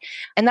tricky.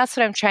 And that's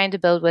what I'm trying to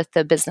build with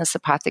the Business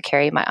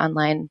Apothecary, my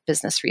online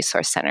business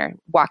resource center,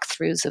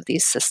 walkthroughs of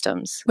these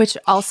systems. Which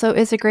also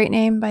is a great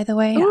name, by the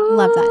way. Yeah,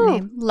 love that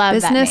name. Love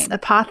Business that name.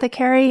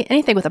 Apothecary.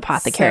 Anything with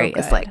apothecary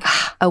is like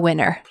a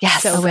winner.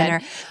 Yes, a winner.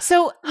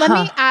 So let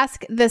me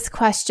ask this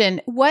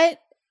question.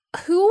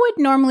 Who would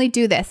normally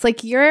do this?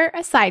 Like, you're a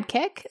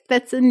sidekick.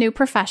 That's a new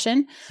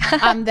profession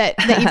that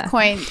you've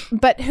coined.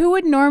 But who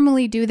would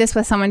normally do this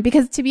with someone?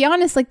 Because to be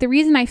honest, like, the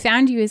reason I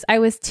found you is I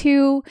was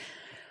too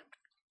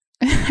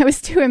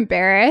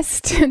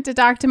embarrassed to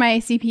talk to my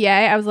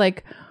CPA. I was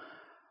like,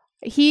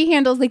 he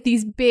handles like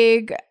these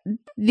big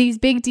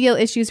deal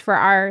issues for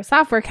our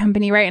software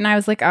company, right? And I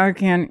was like, oh,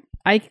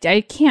 I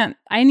can't.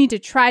 I need to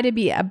try to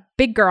be a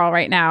big girl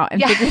right now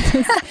and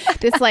figure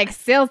this like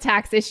sales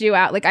tax issue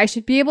out. Like, I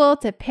should be able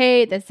to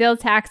pay the sales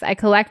tax I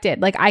collected.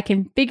 Like, I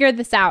can figure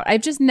this out.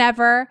 I've just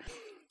never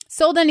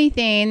sold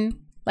anything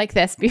like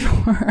this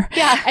before.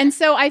 Yeah. And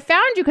so I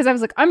found you because I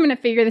was like, I'm going to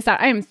figure this out.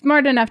 I am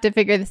smart enough to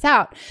figure this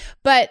out.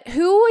 But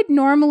who would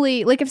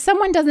normally, like, if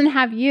someone doesn't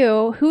have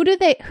you,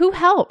 who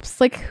helps?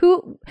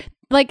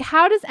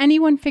 How does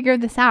anyone figure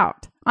this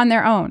out on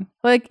their own?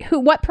 Like,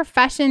 what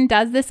profession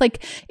does this?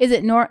 Like, is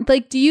it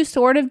do you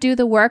sort of do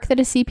the work that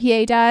a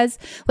CPA does?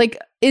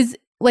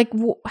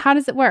 How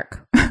does it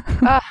work?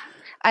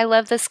 I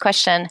love this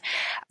question.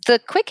 The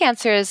quick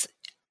answer is,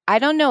 I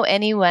don't know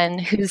anyone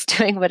who's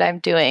doing what I'm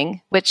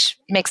doing, which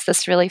makes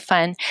this really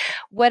fun.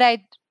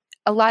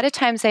 A lot of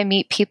times I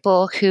meet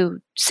people who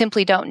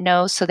simply don't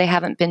know, so they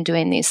haven't been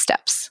doing these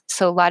steps.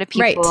 So a lot of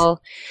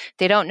people,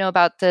 They don't know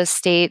about the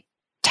state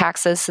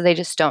taxes, so they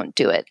just don't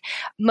do it.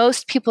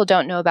 Most people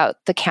don't know about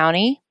the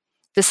county.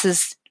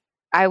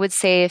 I would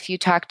say if you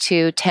talk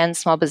to 10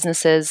 small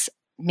businesses,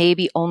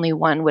 maybe only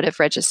one would have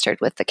registered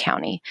with the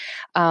county.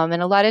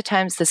 And a lot of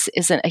times this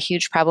isn't a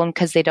huge problem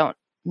because they don't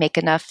make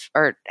enough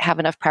or have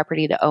enough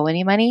property to owe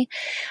any money.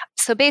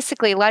 So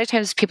basically, a lot of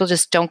times people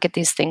just don't get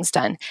these things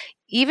done.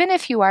 Even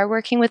if you are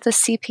working with a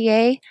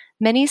CPA,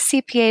 many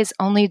CPAs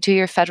only do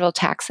your federal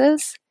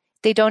taxes.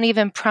 They don't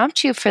even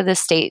prompt you for the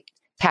state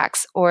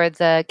tax or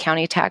the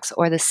county tax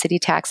or the city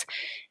tax.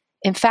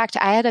 In fact,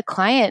 I had a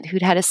client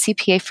who'd had a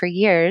CPA for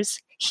years.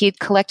 He'd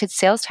collected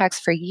sales tax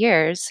for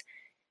years,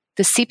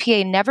 the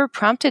CPA never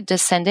prompted to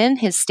send in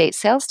his state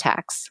sales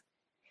tax.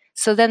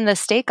 So then the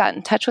state got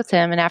in touch with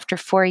him, and after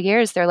 4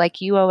 years, they're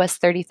like, you owe us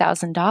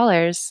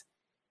 $30,000.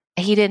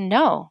 He didn't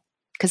know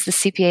because the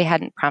CPA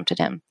hadn't prompted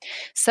him.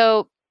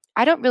 So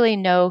I don't really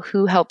know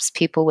who helps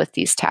people with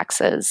these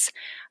taxes.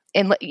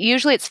 And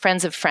usually it's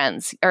friends of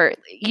friends, or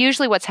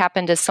usually what's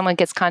happened is someone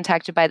gets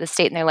contacted by the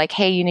state and they're like,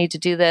 hey, you need to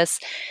do this.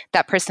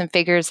 That person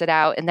figures it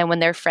out. And then when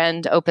their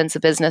friend opens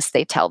a business,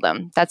 they tell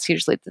them. That's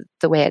usually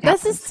the way it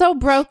happens. This is so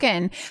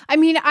broken. I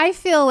mean, I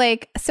feel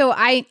like, so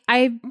I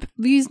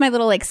use my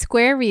little like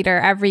Square reader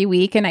every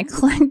week and I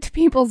collect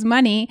people's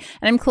money,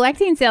 and I'm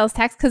collecting sales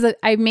tax because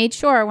I made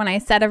sure when I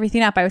set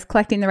everything up, I was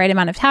collecting the right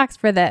amount of tax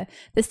for the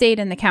state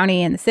and the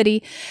county and the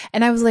city.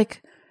 And I was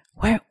like,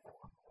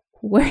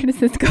 where does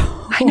this go?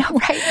 I know,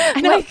 right?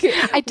 I know. Like,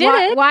 I did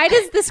it. Why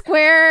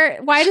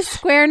does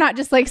Square not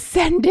just like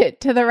send it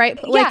to the right?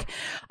 Like,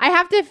 I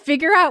have to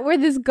figure out where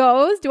this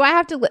goes. Do I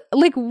have to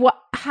like what?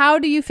 How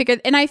do you figure?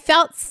 And I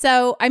felt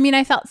so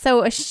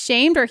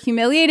ashamed or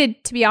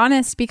humiliated, to be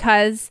honest,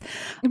 because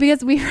we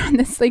run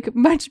this like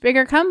much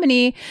bigger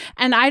company,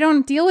 and I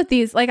don't deal with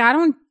these. Like, I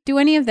don't do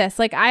any of this.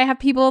 Like, I have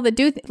people that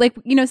do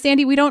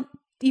Sandy, we don't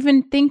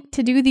even think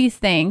to do these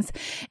things.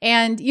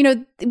 And,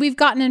 we've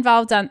gotten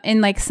involved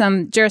in like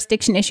some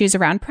jurisdiction issues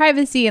around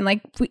privacy, and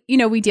like,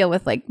 we're dealing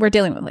with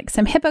like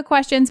some HIPAA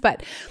questions,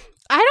 but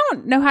I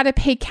don't know how to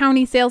pay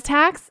county sales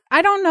tax.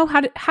 I don't know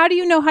how do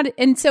you know how to?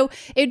 And so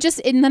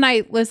and then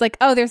I was like,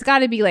 oh, there's got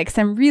to be like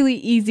some really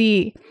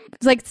easy,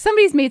 like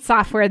somebody's made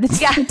software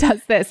that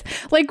does this.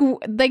 Like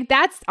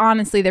that's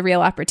honestly the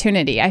real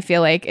opportunity, I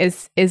feel like,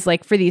 is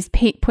like for these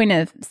point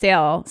of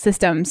sale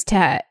systems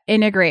to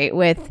integrate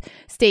with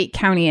state,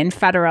 county, and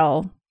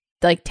federal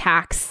like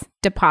tax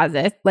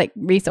deposit, like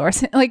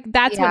resource, like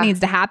that's what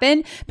needs to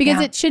happen, because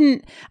it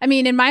shouldn't, I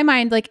mean, in my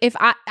mind, like if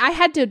I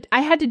had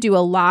to do a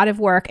lot of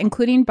work,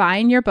 including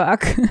buying your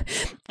book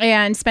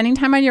and spending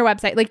time on your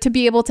website, like to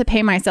be able to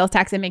pay my sales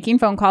tax and making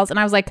phone calls. And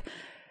I was like,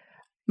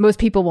 most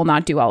people will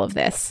not do all of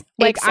this.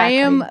 Like exactly.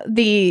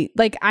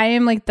 I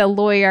am like the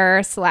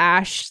lawyer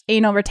 /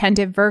 anal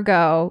retentive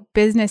Virgo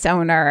business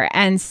owner.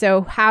 And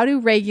so how do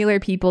regular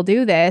people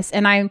do this?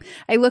 And I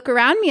look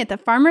around me at the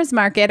farmer's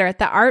market or at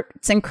the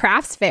arts and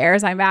crafts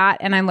fairs I'm at,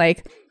 and I'm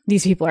like,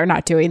 these people are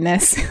not doing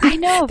this. I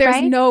know, There's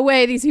right? no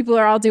way these people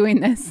are all doing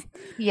this.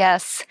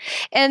 Yes.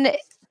 And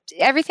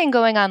everything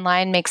going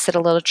online makes it a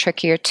little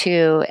trickier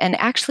too. And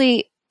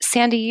actually,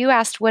 Sandy, you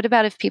asked, what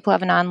about if people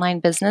have an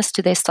online business?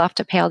 Do they still have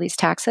to pay all these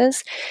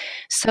taxes?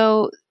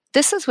 So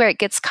this is where it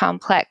gets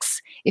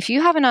complex. If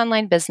you have an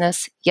online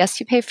business, yes,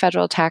 you pay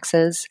federal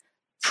taxes.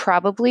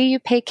 Probably you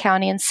pay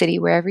county and city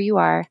wherever you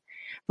are.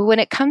 But when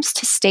it comes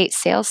to state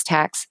sales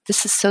tax,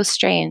 this is so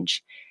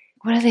strange.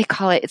 What do they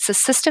call it? It's a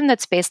system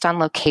that's based on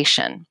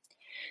location.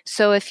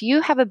 So if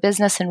you have a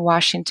business in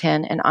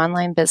Washington, an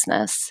online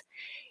business,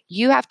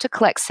 you have to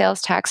collect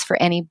sales tax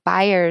for any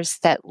buyers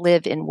that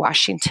live in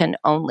Washington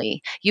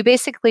only. You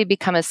basically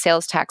become a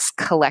sales tax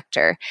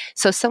collector.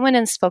 So someone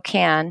in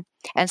Spokane,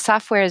 and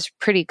software is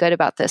pretty good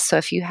about this. So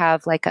if you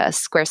have like a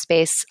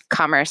Squarespace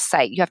commerce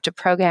site, you have to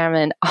program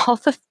in all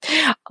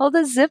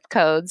the zip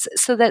codes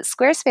so that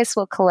Squarespace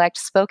will collect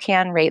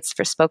Spokane rates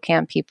for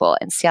Spokane people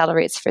and Seattle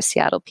rates for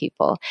Seattle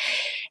people.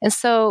 And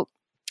so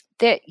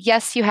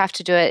yes, you have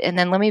to do it. And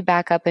then let me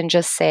back up and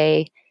just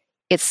say,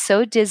 it's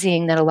so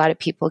dizzying that a lot of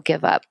people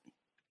give up.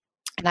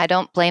 And I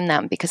don't blame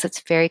them because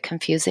it's very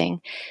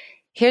confusing.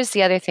 Here's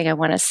the other thing I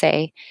want to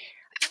say.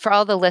 For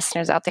all the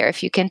listeners out there,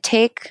 if you can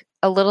take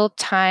a little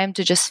time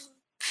to just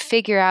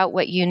figure out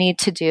what you need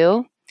to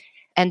do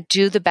and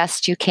do the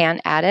best you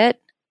can at it,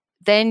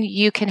 then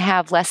you can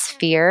have less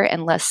fear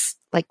and less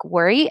like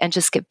worry and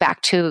just get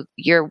back to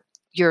your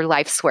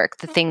life's work,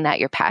 the thing that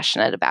you're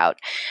passionate about.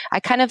 I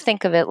kind of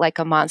think of it like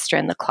a monster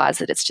in the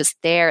closet. It's just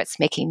there,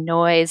 it's making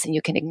noise, and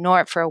you can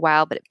ignore it for a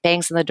while, but it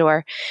bangs on the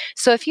door.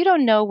 So if you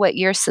don't know what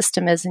your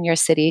system is in your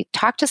city,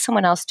 talk to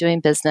someone else doing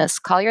business,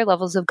 call your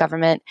levels of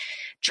government,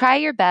 try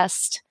your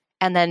best,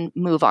 and then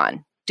move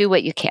on. Do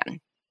what you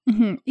can.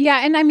 Mm-hmm.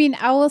 Yeah. And I mean,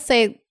 I will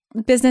say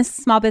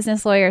small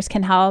business lawyers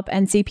can help,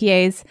 and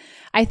CPAs,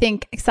 I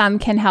think some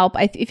can help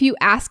if you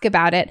ask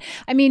about it.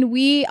 I mean,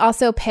 we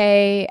also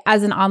pay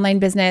as an online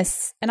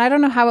business, and I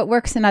don't know how it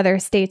works in other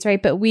states,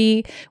 right? But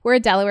we're a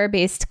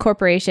Delaware-based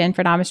corporation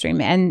for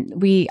NamaStream, and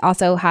we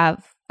also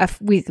have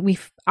we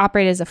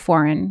operate as a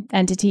foreign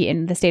entity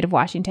in the state of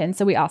Washington.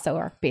 So we also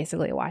are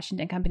basically a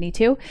Washington company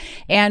too.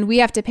 And we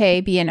have to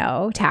pay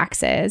B&O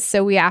taxes.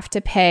 So we have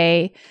to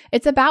pay,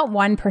 it's about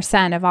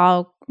 1% of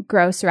all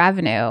gross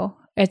revenue.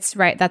 It's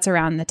right. That's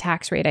around the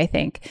tax rate, I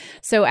think.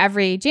 So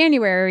every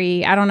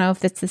January, I don't know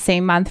if it's the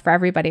same month for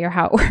everybody or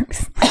how it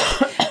works,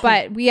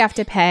 but we have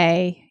to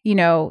pay,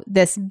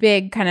 this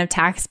big kind of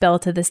tax bill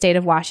to the state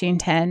of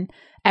Washington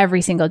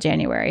every single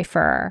January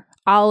for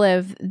all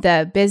of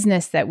the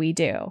business that we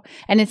do.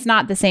 And it's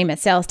not the same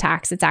as sales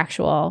tax. It's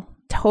actual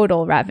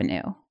total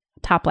revenue,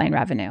 top line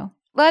revenue. A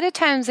lot of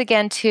times,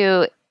 again,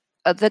 too,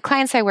 the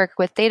clients I work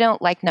with, they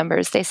don't like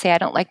numbers. They say, I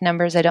don't like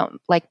numbers. I don't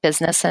like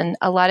business. And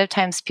a lot of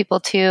times people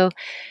too,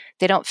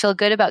 They don't feel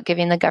good about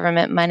giving the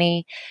government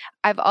money.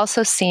 I've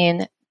also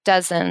seen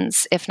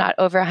dozens, if not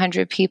over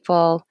 100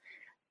 people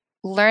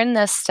learn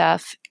this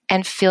stuff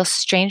and feel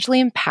strangely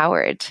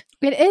empowered.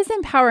 It is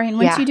empowering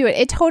once you do it.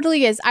 It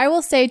totally is. I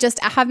will say, just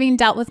having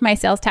dealt with my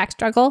sales tax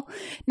struggle,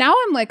 now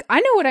I'm like, I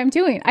know what I'm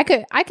doing. I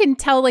can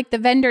tell like the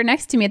vendor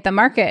next to me at the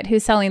market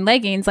who's selling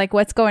leggings, like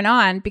what's going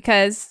on,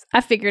 because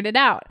I figured it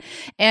out.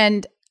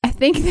 And I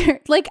think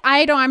they're like,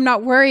 I'm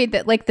not worried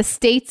that like the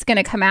state's going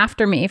to come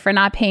after me for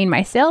not paying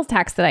my sales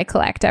tax that I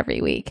collect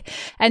every week.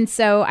 And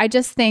so I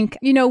just think,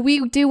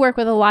 we do work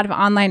with a lot of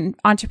online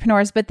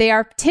entrepreneurs, but they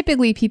are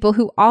typically people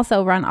who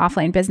also run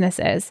offline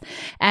businesses.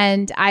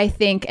 And I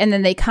think, and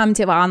then they come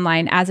to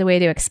online as a way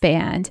to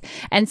expand.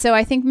 And so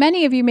I think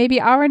many of you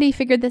maybe already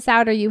figured this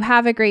out, or you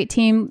have a great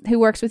team who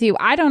works with you.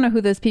 I don't know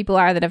who those people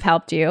are that have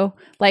helped you.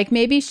 Like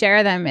maybe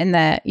share them in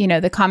the,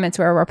 the comments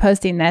where we're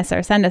posting this,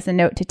 or send us a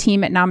note to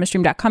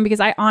team@namastream.com, because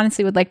I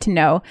honestly would like to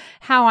know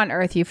how on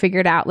earth you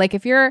figured out. Like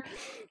if you're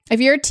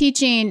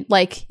teaching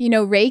like,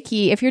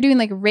 Reiki, if you're doing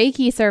like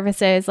Reiki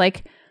services,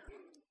 like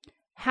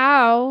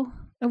how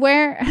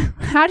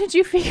did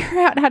you figure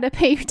out how to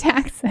pay your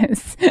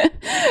taxes?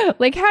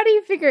 Like,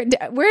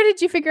 where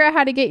did you figure out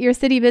how to get your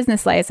city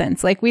business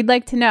license? Like, we'd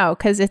like to know,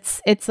 because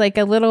it's like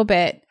a little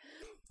bit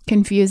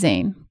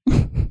confusing.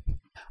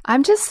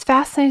 I'm just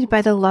fascinated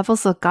by the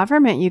levels of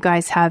government you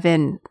guys have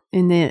in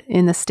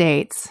the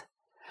States.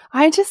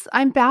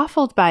 I'm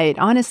baffled by it.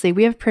 Honestly,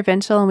 we have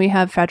provincial and we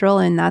have federal,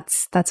 and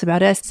that's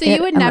about it. So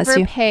you would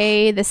never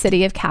pay the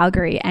city of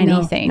Calgary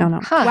anything? No.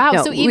 Huh. Wow.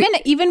 No, so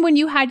even when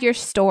you had your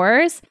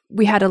stores,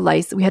 we had a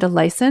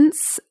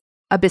license,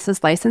 a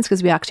business license,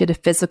 because we actually had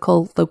a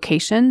physical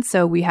location.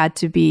 So we had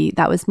to be,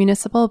 that was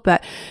municipal.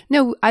 But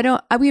no,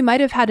 we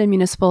might have had a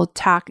municipal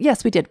tax.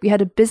 Yes, we did. We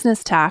had a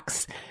business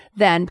tax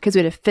then, because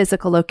we had a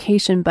physical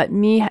location. But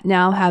me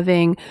now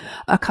having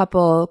a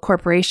couple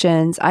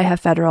corporations, I have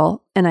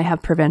federal and I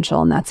have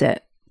provincial, and that's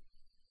it.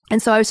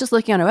 And so I was just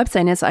looking on our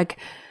website, and it's like,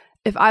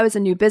 if I was a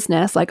new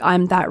business, like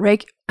I'm that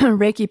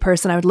Reiki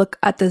person, I would look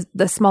at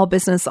the small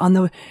business on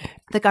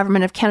the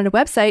Government of Canada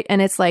website,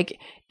 and it's like,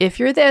 if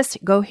you're this,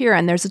 go here,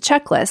 and there's a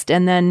checklist,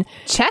 and then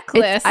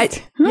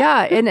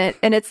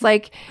and it's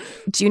like,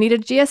 do you need a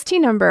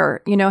GST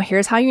number?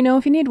 Here's how you know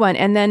if you need one,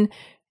 and then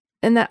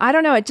I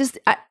don't know. It just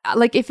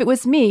like, if it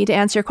was me, to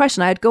answer your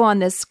question, I'd go on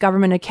this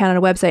Government of Canada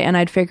website and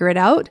I'd figure it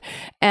out.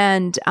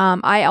 And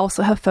I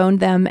also have phoned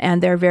them,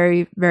 and they're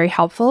very, very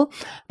helpful.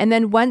 And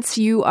then once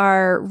you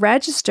are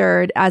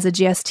registered as a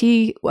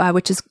GST,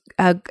 which is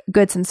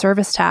goods and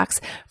service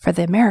tax for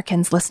the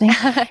Americans listening,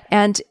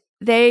 and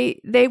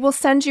they will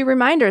send you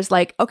reminders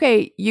like,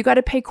 okay, you got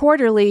to pay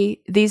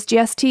quarterly these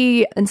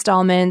GST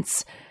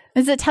installments.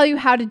 Does it tell you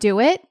how to do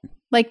it?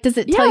 Like, does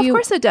it tell you? Yeah, of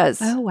course it does.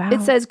 Oh, wow. It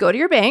says go to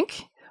your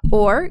bank,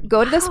 or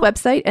go to this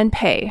website and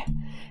pay.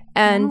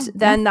 And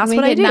then that's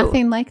what I do.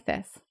 Nothing like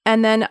this.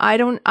 And then I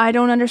don't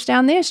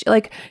understand the issue.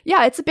 Like,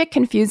 yeah, it's a bit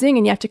confusing,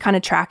 and you have to kind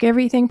of track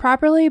everything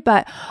properly,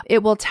 but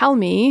it will tell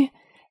me.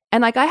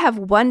 And like, I have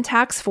one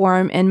tax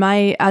form, and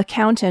my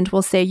accountant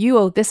will say, you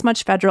owe this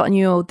much federal and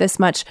you owe this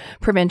much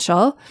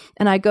provincial.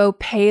 And I go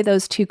pay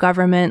those two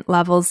government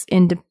levels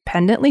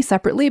independently,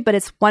 separately, but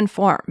it's one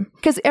form.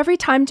 Because every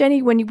time,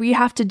 Jenny, when we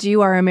have to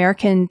do our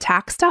American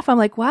tax stuff, I'm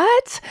like,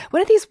 what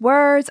are these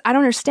words? I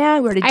don't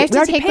understand. I have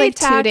to take like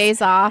 2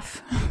 days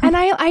off. And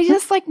I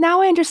just like,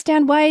 now I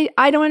understand why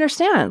I don't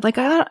understand. Like,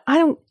 I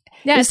don't.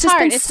 Yeah, it's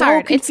hard. It's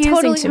hard. It's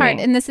totally hard.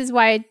 Me. And this is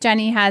why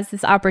Jenny has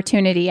this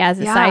opportunity as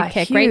a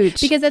sidekick, right?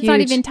 Because it's not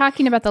even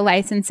talking about the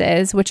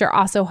licenses, which are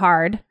also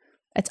hard.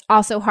 It's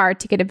also hard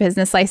to get a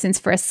business license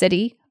for a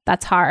city.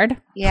 That's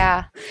hard.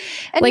 Yeah.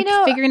 And like,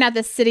 figuring out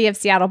the City of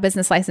Seattle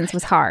business license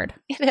was hard.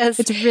 It is.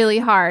 It's really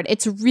hard.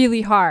 It's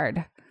really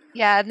hard.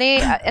 Yeah,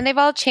 and they've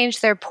all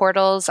changed their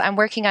portals. I'm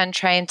working on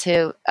trying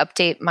to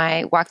update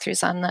my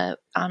walkthroughs on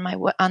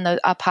the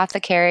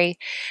apothecary.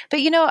 But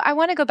I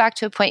want to go back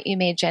to a point you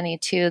made, Jenny,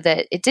 too,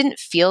 that it didn't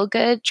feel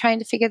good trying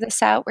to figure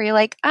this out, where you're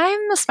like,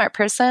 I'm a smart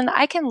person,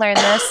 I can learn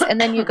this,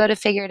 and then you go to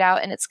figure it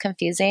out and it's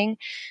confusing.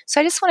 So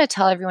I just want to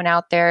tell everyone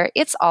out there,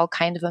 it's all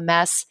kind of a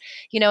mess.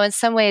 In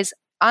some ways,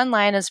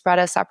 online has brought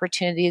us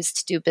opportunities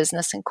to do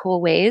business in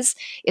cool ways.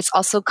 It's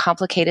also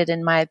complicated,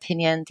 in my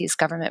opinion, these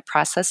government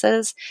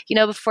processes.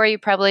 Before you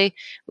probably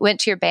went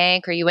to your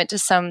bank, or you went to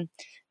some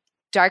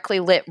darkly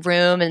lit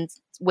room and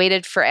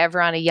waited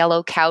forever on a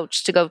yellow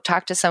couch to go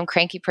talk to some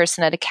cranky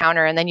person at a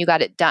counter, and then you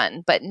got it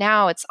done. But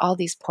now it's all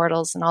these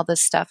portals and all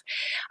this stuff.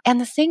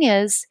 And the thing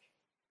is,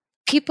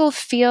 people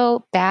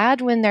feel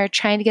bad when they're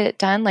trying to get it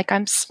done. Like,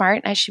 I'm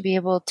smart and I should be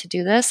able to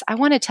do this. I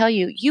want to tell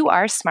you, you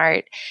are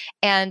smart,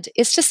 and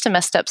it's just a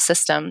messed up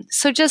system.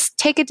 So just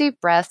take a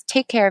deep breath,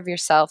 take care of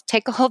yourself,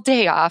 take a whole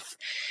day off,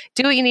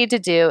 do what you need to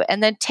do,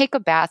 and then take a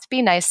bath,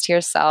 be nice to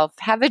yourself,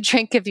 have a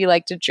drink if you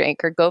like to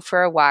drink, or go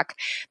for a walk.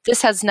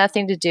 This has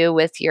nothing to do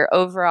with your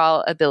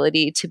overall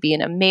ability to be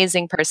an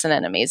amazing person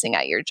and amazing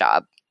at your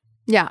job.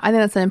 Yeah, I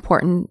think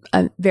that's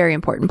a very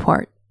important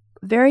part.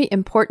 Very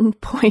important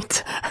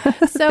point.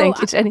 So thank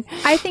you, Jenny.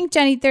 I think,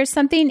 Jenny, there's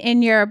something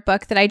in your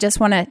book that I just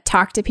want to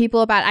talk to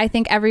people about. I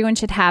think everyone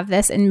should have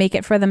this and make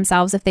it for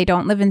themselves if they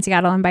don't live in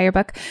Seattle and buy your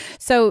book.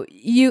 So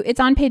it's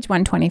on page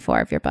 124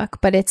 of your book,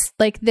 but it's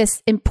like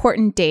this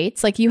important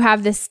dates. Like you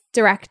have this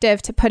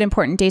directive to put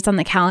important dates on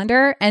the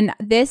calendar. And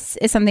this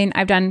is something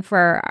I've done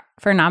for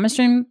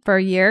NamaStream for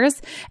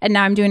years. And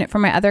now I'm doing it for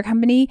my other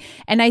company.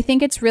 And I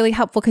think it's really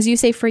helpful because you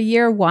say for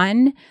year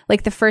one,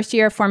 like the first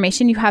year of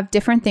formation, you have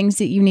different things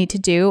that you need to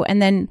do.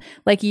 And then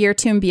like year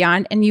two and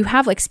beyond, and you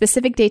have like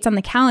specific dates on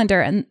the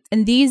calendar. And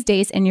these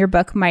dates in your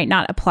book might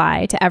not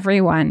apply to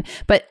everyone,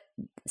 but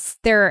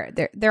there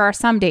are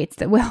some dates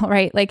that will,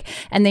 right? Like,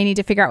 and they need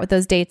to figure out what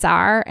those dates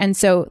are. And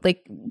so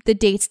like the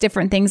dates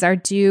different things are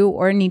due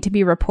or need to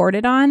be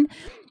reported on.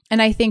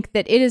 And I think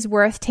that it is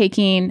worth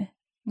taking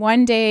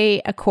one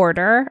day a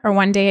quarter or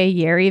one day a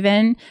year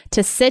even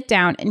to sit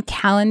down and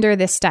calendar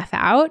this stuff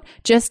out,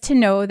 just to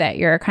know that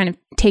you're kind of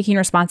taking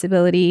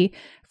responsibility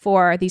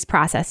for these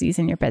processes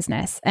in your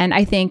business. And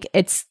I think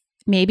it's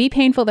maybe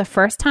painful the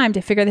first time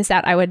to figure this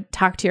out. I would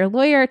talk to your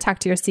lawyer, talk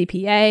to your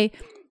CPA,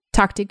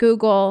 talk to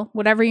Google,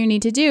 whatever you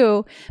need to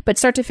do, but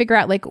start to figure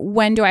out like,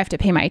 when do I have to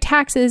pay my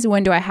taxes?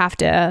 When do I have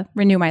to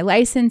renew my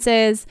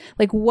licenses?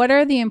 Like, what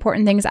are the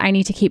important things I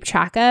need to keep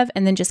track of?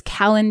 And then just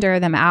calendar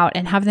them out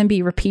and have them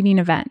be repeating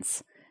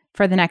events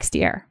for the next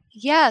year.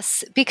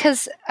 Yes,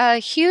 because a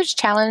huge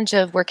challenge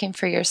of working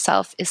for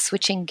yourself is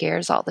switching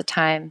gears all the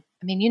time.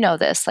 I mean, you know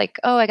this, like,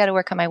 oh, I got to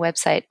work on my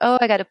website. Oh,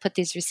 I got to put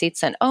these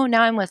receipts in. Oh,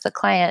 now I'm with a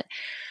client.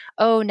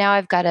 Oh, now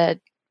I've got to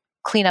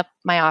clean up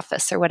my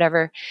office or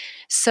whatever.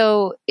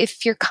 So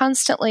if you're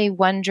constantly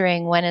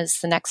wondering when is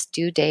the next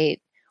due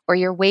date, or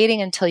you're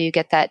waiting until you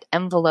get that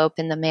envelope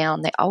in the mail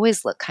and they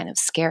always look kind of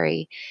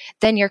scary,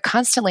 then you're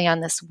constantly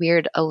on this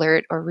weird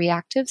alert or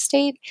reactive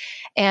state.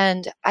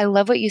 And I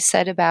love what you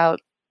said about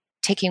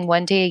taking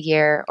one day a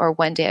year or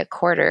one day a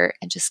quarter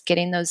and just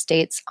getting those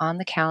dates on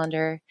the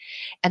calendar.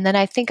 And then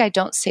I think I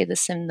don't say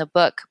this in the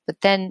book, but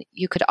then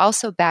you could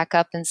also back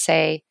up and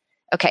say,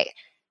 okay,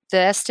 the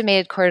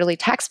estimated quarterly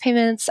tax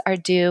payments are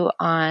due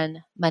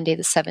on Monday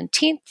the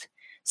 17th.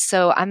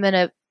 So I'm going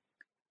to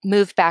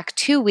move back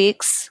 2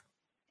 weeks,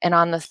 and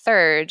on the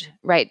 3rd,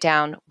 write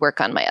down work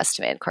on my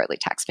estimated quarterly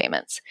tax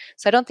payments.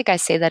 So I don't think I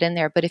say that in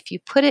there, but if you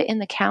put it in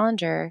the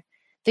calendar,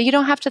 then you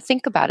don't have to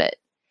think about it.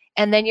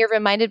 And then you're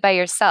reminded by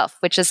yourself,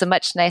 which is a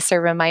much nicer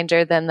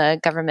reminder than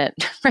the government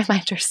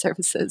reminder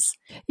services.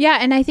 Yeah.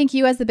 And I think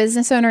you as the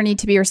business owner need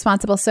to be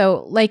responsible.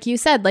 So like you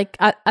said, like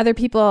other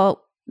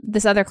people,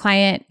 this other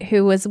client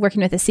who was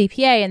working with a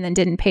CPA and then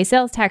didn't pay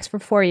sales tax for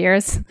 4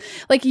 years,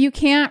 like you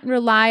can't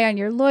rely on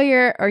your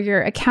lawyer or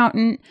your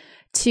accountant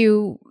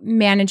to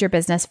manage your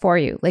business for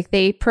you. Like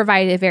they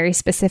provide a very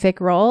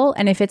specific role.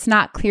 And if it's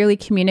not clearly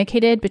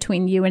communicated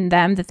between you and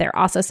them that they're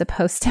also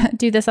supposed to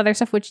do this other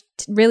stuff, which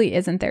really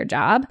isn't their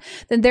job,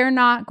 then they're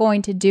not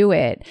going to do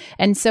it.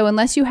 And so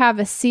unless you have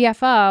a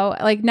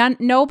CFO, like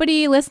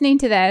nobody listening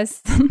to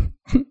this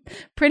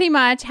pretty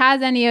much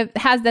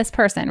has this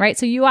person, right?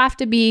 So you have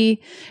to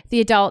be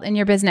the adult in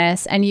your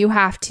business and you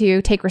have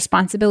to take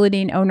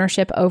responsibility and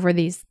ownership over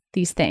these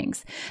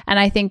things. And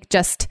I think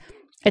just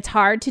it's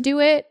hard to do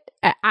it.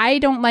 I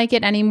don't like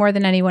it any more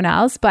than anyone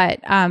else, but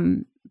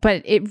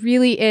it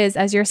really is,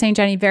 as you're saying,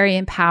 Jenny, very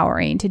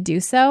empowering to do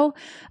so.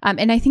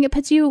 And I think it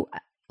puts you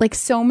like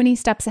so many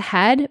steps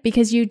ahead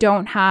because you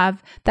don't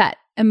have that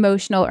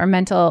emotional or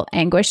mental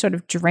anguish sort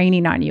of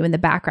draining on you in the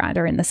background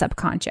or in the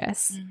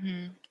subconscious.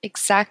 Mm-hmm.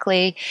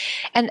 Exactly.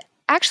 And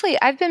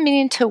actually, I've been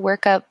meaning to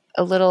work up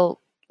a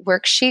little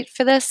worksheet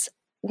for this.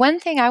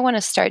 One thing I want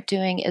to start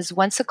doing is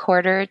once a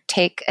quarter,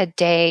 take a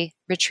day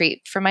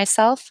retreat for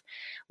myself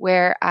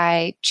where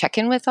I check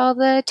in with all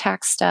the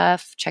tax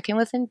stuff, check in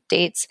with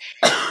dates,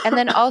 and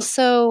then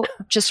also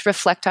just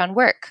reflect on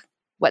work.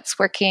 What's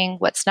working?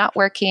 What's not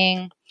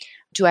working?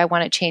 Do I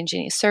want to change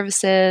any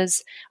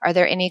services? Are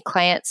there any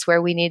clients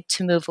where we need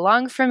to move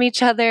along from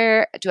each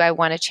other? Do I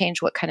want to change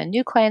what kind of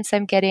new clients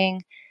I'm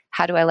getting?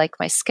 How do I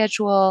like my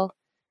schedule?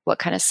 What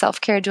kind of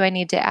self-care do I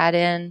need to add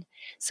in?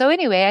 So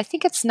anyway, I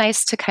think it's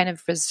nice to kind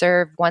of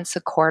reserve once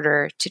a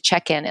quarter to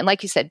check in. And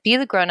like you said, be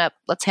the grown-up,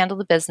 let's handle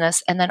the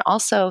business, and then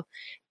also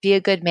be a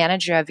good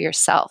manager of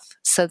yourself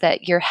so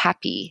that you're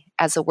happy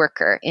as a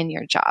worker in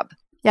your job.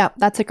 Yeah,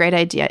 that's a great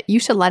idea. You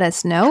should let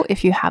us know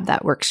if you have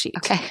that worksheet.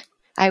 Okay,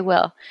 I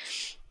will.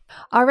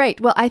 All right.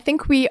 Well, I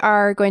think we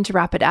are going to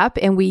wrap it up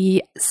and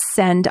we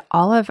send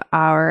all of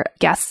our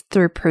guests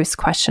through Proust's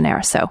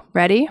questionnaire. So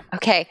ready?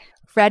 Okay.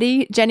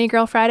 Ready, Jenny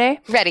Girl Friday?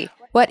 Ready.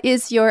 What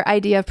is your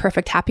idea of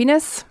perfect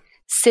happiness?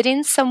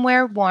 Sitting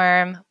somewhere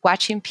warm,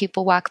 watching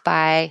people walk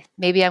by.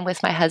 Maybe I'm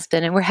with my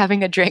husband and we're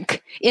having a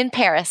drink in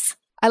Paris.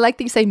 I like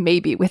that you say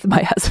maybe with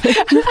my husband.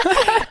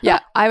 Yeah,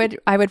 I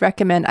would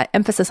recommend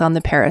emphasis on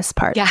the Paris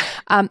part. Yeah.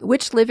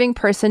 Which living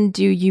person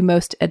do you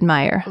most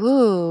admire?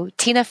 Ooh,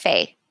 Tina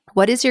Fey.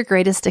 What is your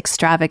greatest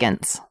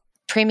extravagance?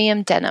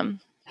 Premium denim.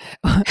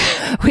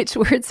 Which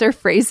words or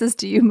phrases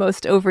do you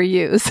most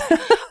overuse?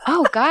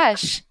 Oh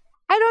gosh,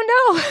 I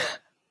don't know.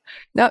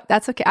 No,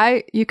 that's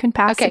okay. You can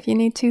pass if you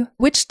need to.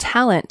 Which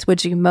talent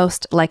would you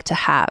most like to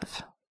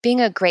have? Being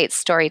a great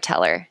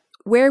storyteller.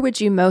 Where would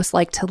you most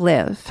like to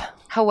live?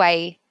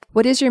 Hawaii.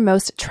 What is your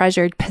most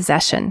treasured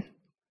possession?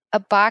 A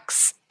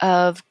box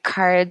of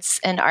cards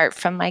and art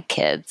from my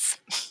kids.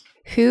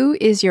 Who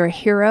is your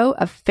hero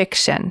of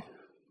fiction?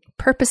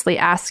 Purposely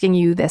asking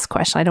you this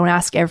question. I don't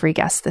ask every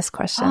guest this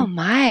question. Oh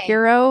my.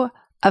 Hero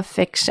of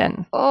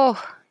fiction.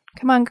 Oh.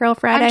 Come on, Girl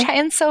Friday. I'm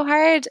trying so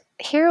hard.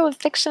 Hero of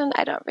fiction.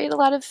 I don't read a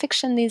lot of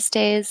fiction these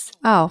days.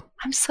 Oh.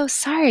 I'm so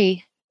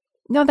sorry.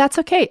 No, that's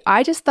okay.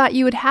 I just thought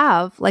you would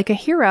have like a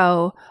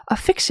hero of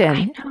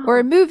fiction or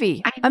a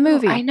movie. I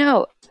movie.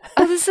 know.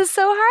 Oh, this is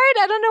so hard.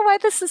 I don't know why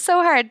this is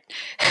so hard.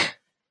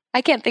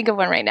 I can't think of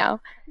one right now.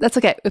 That's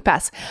okay. We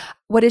pass.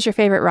 What is your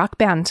favorite rock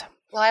band?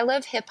 Well, I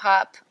love hip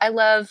hop. I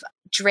love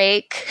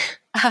Drake.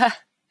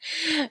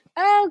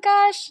 Oh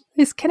gosh.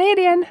 He's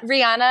Canadian.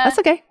 Rihanna. That's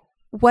okay.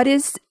 What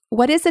is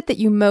it that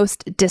you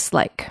most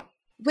dislike?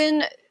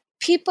 When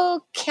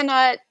people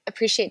cannot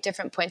appreciate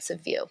different points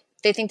of view.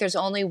 They think there's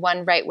only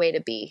one right way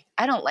to be.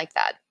 I don't like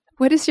that.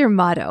 What is your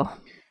motto?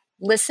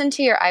 Listen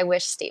to your I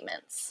wish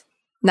statements.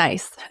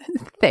 Nice.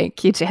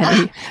 Thank you,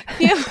 Jenny.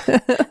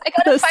 I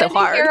gotta find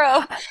a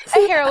hero,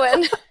 a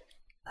heroine.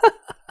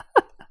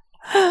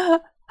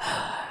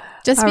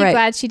 Just be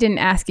glad she didn't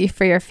ask you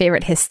for your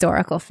favorite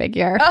historical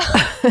figure.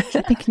 Oh.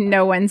 I think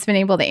no one's been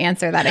able to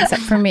answer that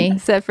except for me.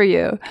 Except for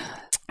you.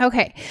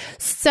 Okay,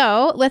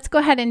 so let's go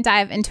ahead and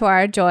dive into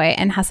our joy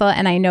and hustle.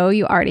 And I know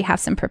you already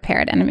have some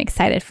prepared, and I'm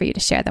excited for you to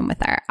share them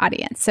with our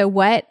audience. So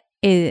what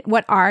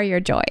are your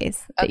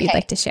joys that you'd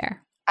like to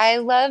share? I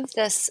love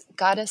this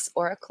Goddess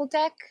Oracle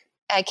deck.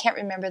 I can't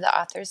remember the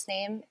author's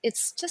name.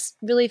 It's just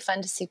really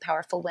fun to see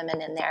powerful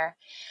women in there.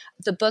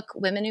 The book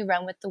Women Who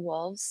Run with the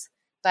Wolves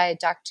by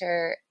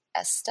Dr.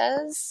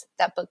 Estes,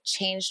 that book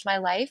changed my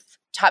life,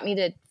 taught me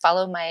to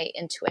follow my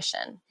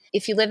intuition.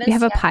 If you live in We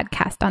have a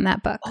podcast on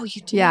that book. Oh,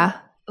 you do? Yeah.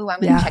 Oh,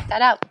 I'm going to check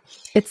that out.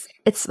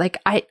 It's like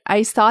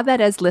I saw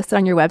that as listed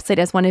on your website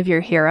as one of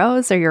your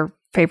heroes or your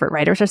favorite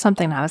writers or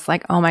something. And I was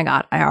like, oh my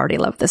God, I already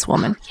love this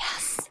woman.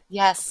 Oh,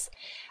 yes.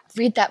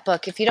 Read that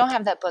book. If you don't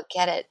have that book,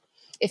 get it.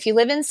 If you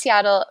live in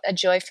Seattle, a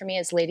joy for me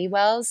is Lady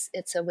Wells.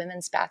 It's a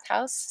women's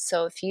bathhouse.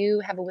 So if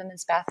you have a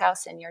women's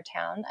bathhouse in your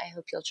town, I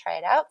hope you'll try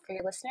it out for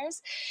your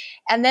listeners.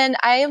 And then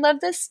I love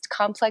this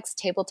complex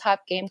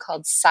tabletop game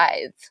called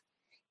Scythe.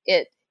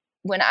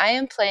 When I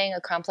am playing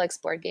a complex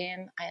board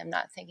game, I am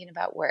not thinking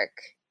about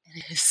work.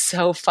 And it is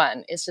so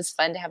fun. It's just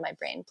fun to have my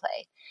brain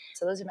play.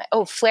 So those are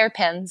my, Flair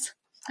pens.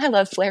 I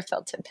love Flair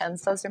felt tip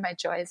pens. Those are my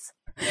joys.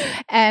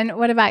 And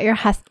what about your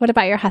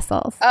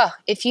hustles? Oh,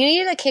 if you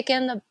need a kick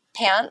in the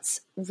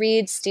pants,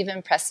 read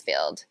Stephen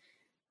Pressfield.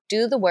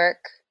 Do the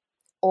Work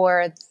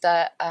or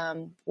the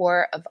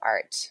War of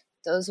Art.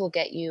 Those will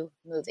get you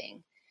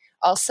moving.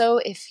 Also,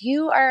 if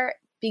you're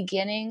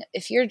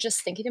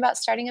just thinking about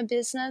starting a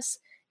business,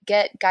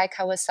 get Guy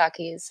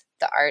Kawasaki's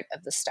The Art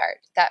of the Start.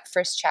 That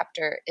first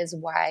chapter is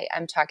why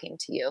I'm talking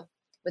to you.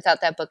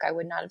 Without that book, I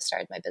would not have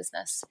started my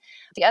business.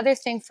 The other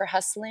thing for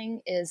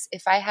hustling is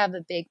if I have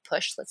a big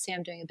push, let's say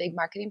I'm doing a big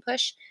marketing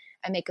push,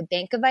 I make a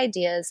bank of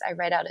ideas, I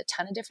write out a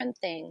ton of different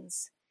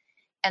things,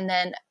 and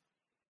then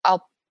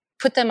I'll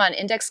put them on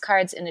index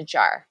cards in a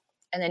jar.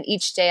 And then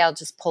each day I'll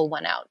just pull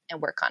one out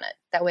and work on it.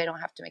 That way I don't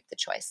have to make the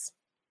choice.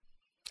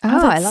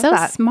 Oh, I love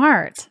that. So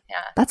smart.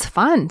 Yeah. That's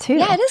fun too.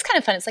 Yeah, it is kind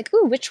of fun. It's like,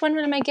 ooh, which one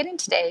am I getting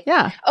today?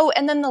 Yeah. Oh,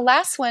 and then the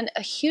last one,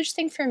 a huge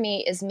thing for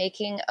me is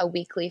making a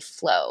weekly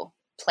flow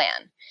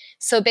plan.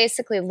 So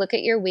basically look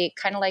at your week,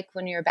 kind of like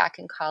when you're back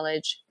in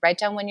college, write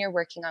down when you're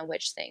working on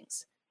which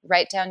things,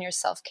 write down your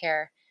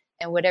self-care,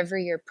 and whatever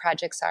your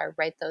projects are,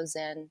 write those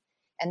in.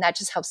 And that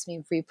just helps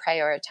me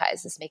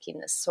reprioritize, is making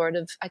this sort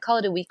of, I call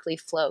it a weekly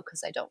flow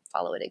because I don't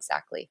follow it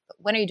exactly. But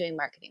when are you doing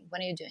marketing?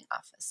 When are you doing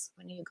office?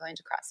 When are you going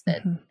to CrossFit?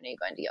 Mm-hmm. When are you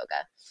going to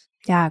yoga?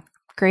 Yeah,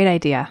 great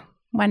idea.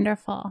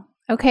 Wonderful.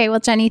 Okay, well,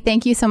 Jenny,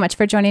 thank you so much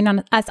for joining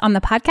us on the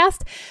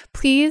podcast.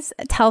 Please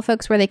tell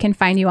folks where they can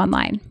find you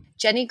online.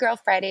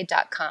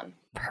 JennyGirlFriday.com.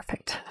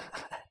 Perfect.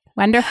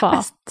 Wonderful.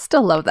 I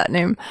still love that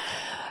name.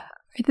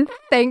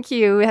 Thank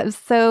you. It was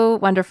so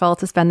wonderful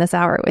to spend this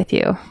hour with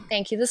you.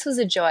 Thank you. This was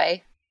a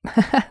joy.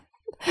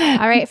 All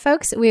right,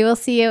 folks, we will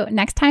see you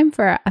next time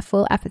for a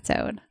full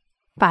episode.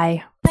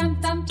 Bye.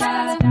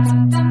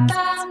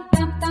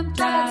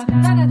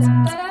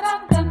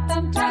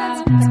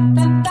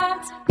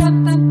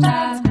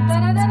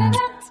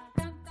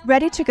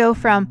 Ready to go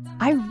from,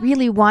 I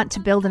really want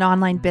to build an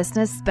online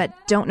business but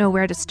don't know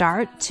where to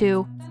start,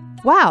 to,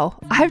 wow,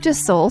 I've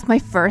just sold my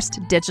first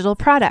digital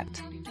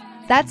product.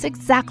 That's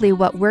exactly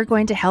what we're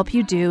going to help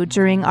you do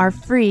during our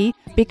free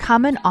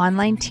Become an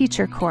Online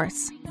Teacher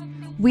course.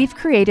 We've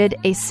created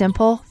a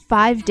simple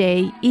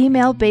 5-day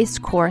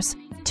email-based course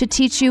to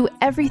teach you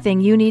everything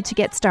you need to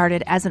get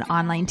started as an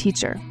online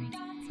teacher.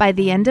 By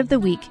the end of the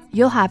week,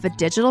 you'll have a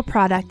digital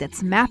product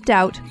that's mapped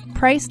out,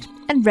 priced,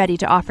 and ready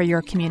to offer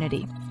your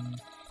community.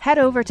 Head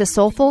over to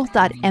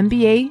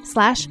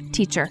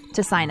soulful.mba/teacher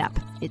to sign up.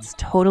 It's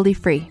totally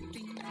free.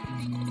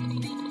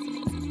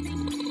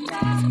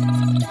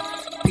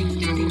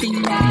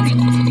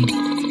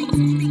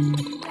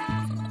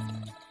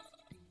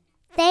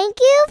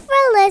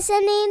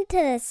 listening to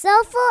the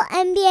Soulful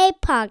MBA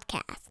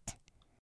podcast.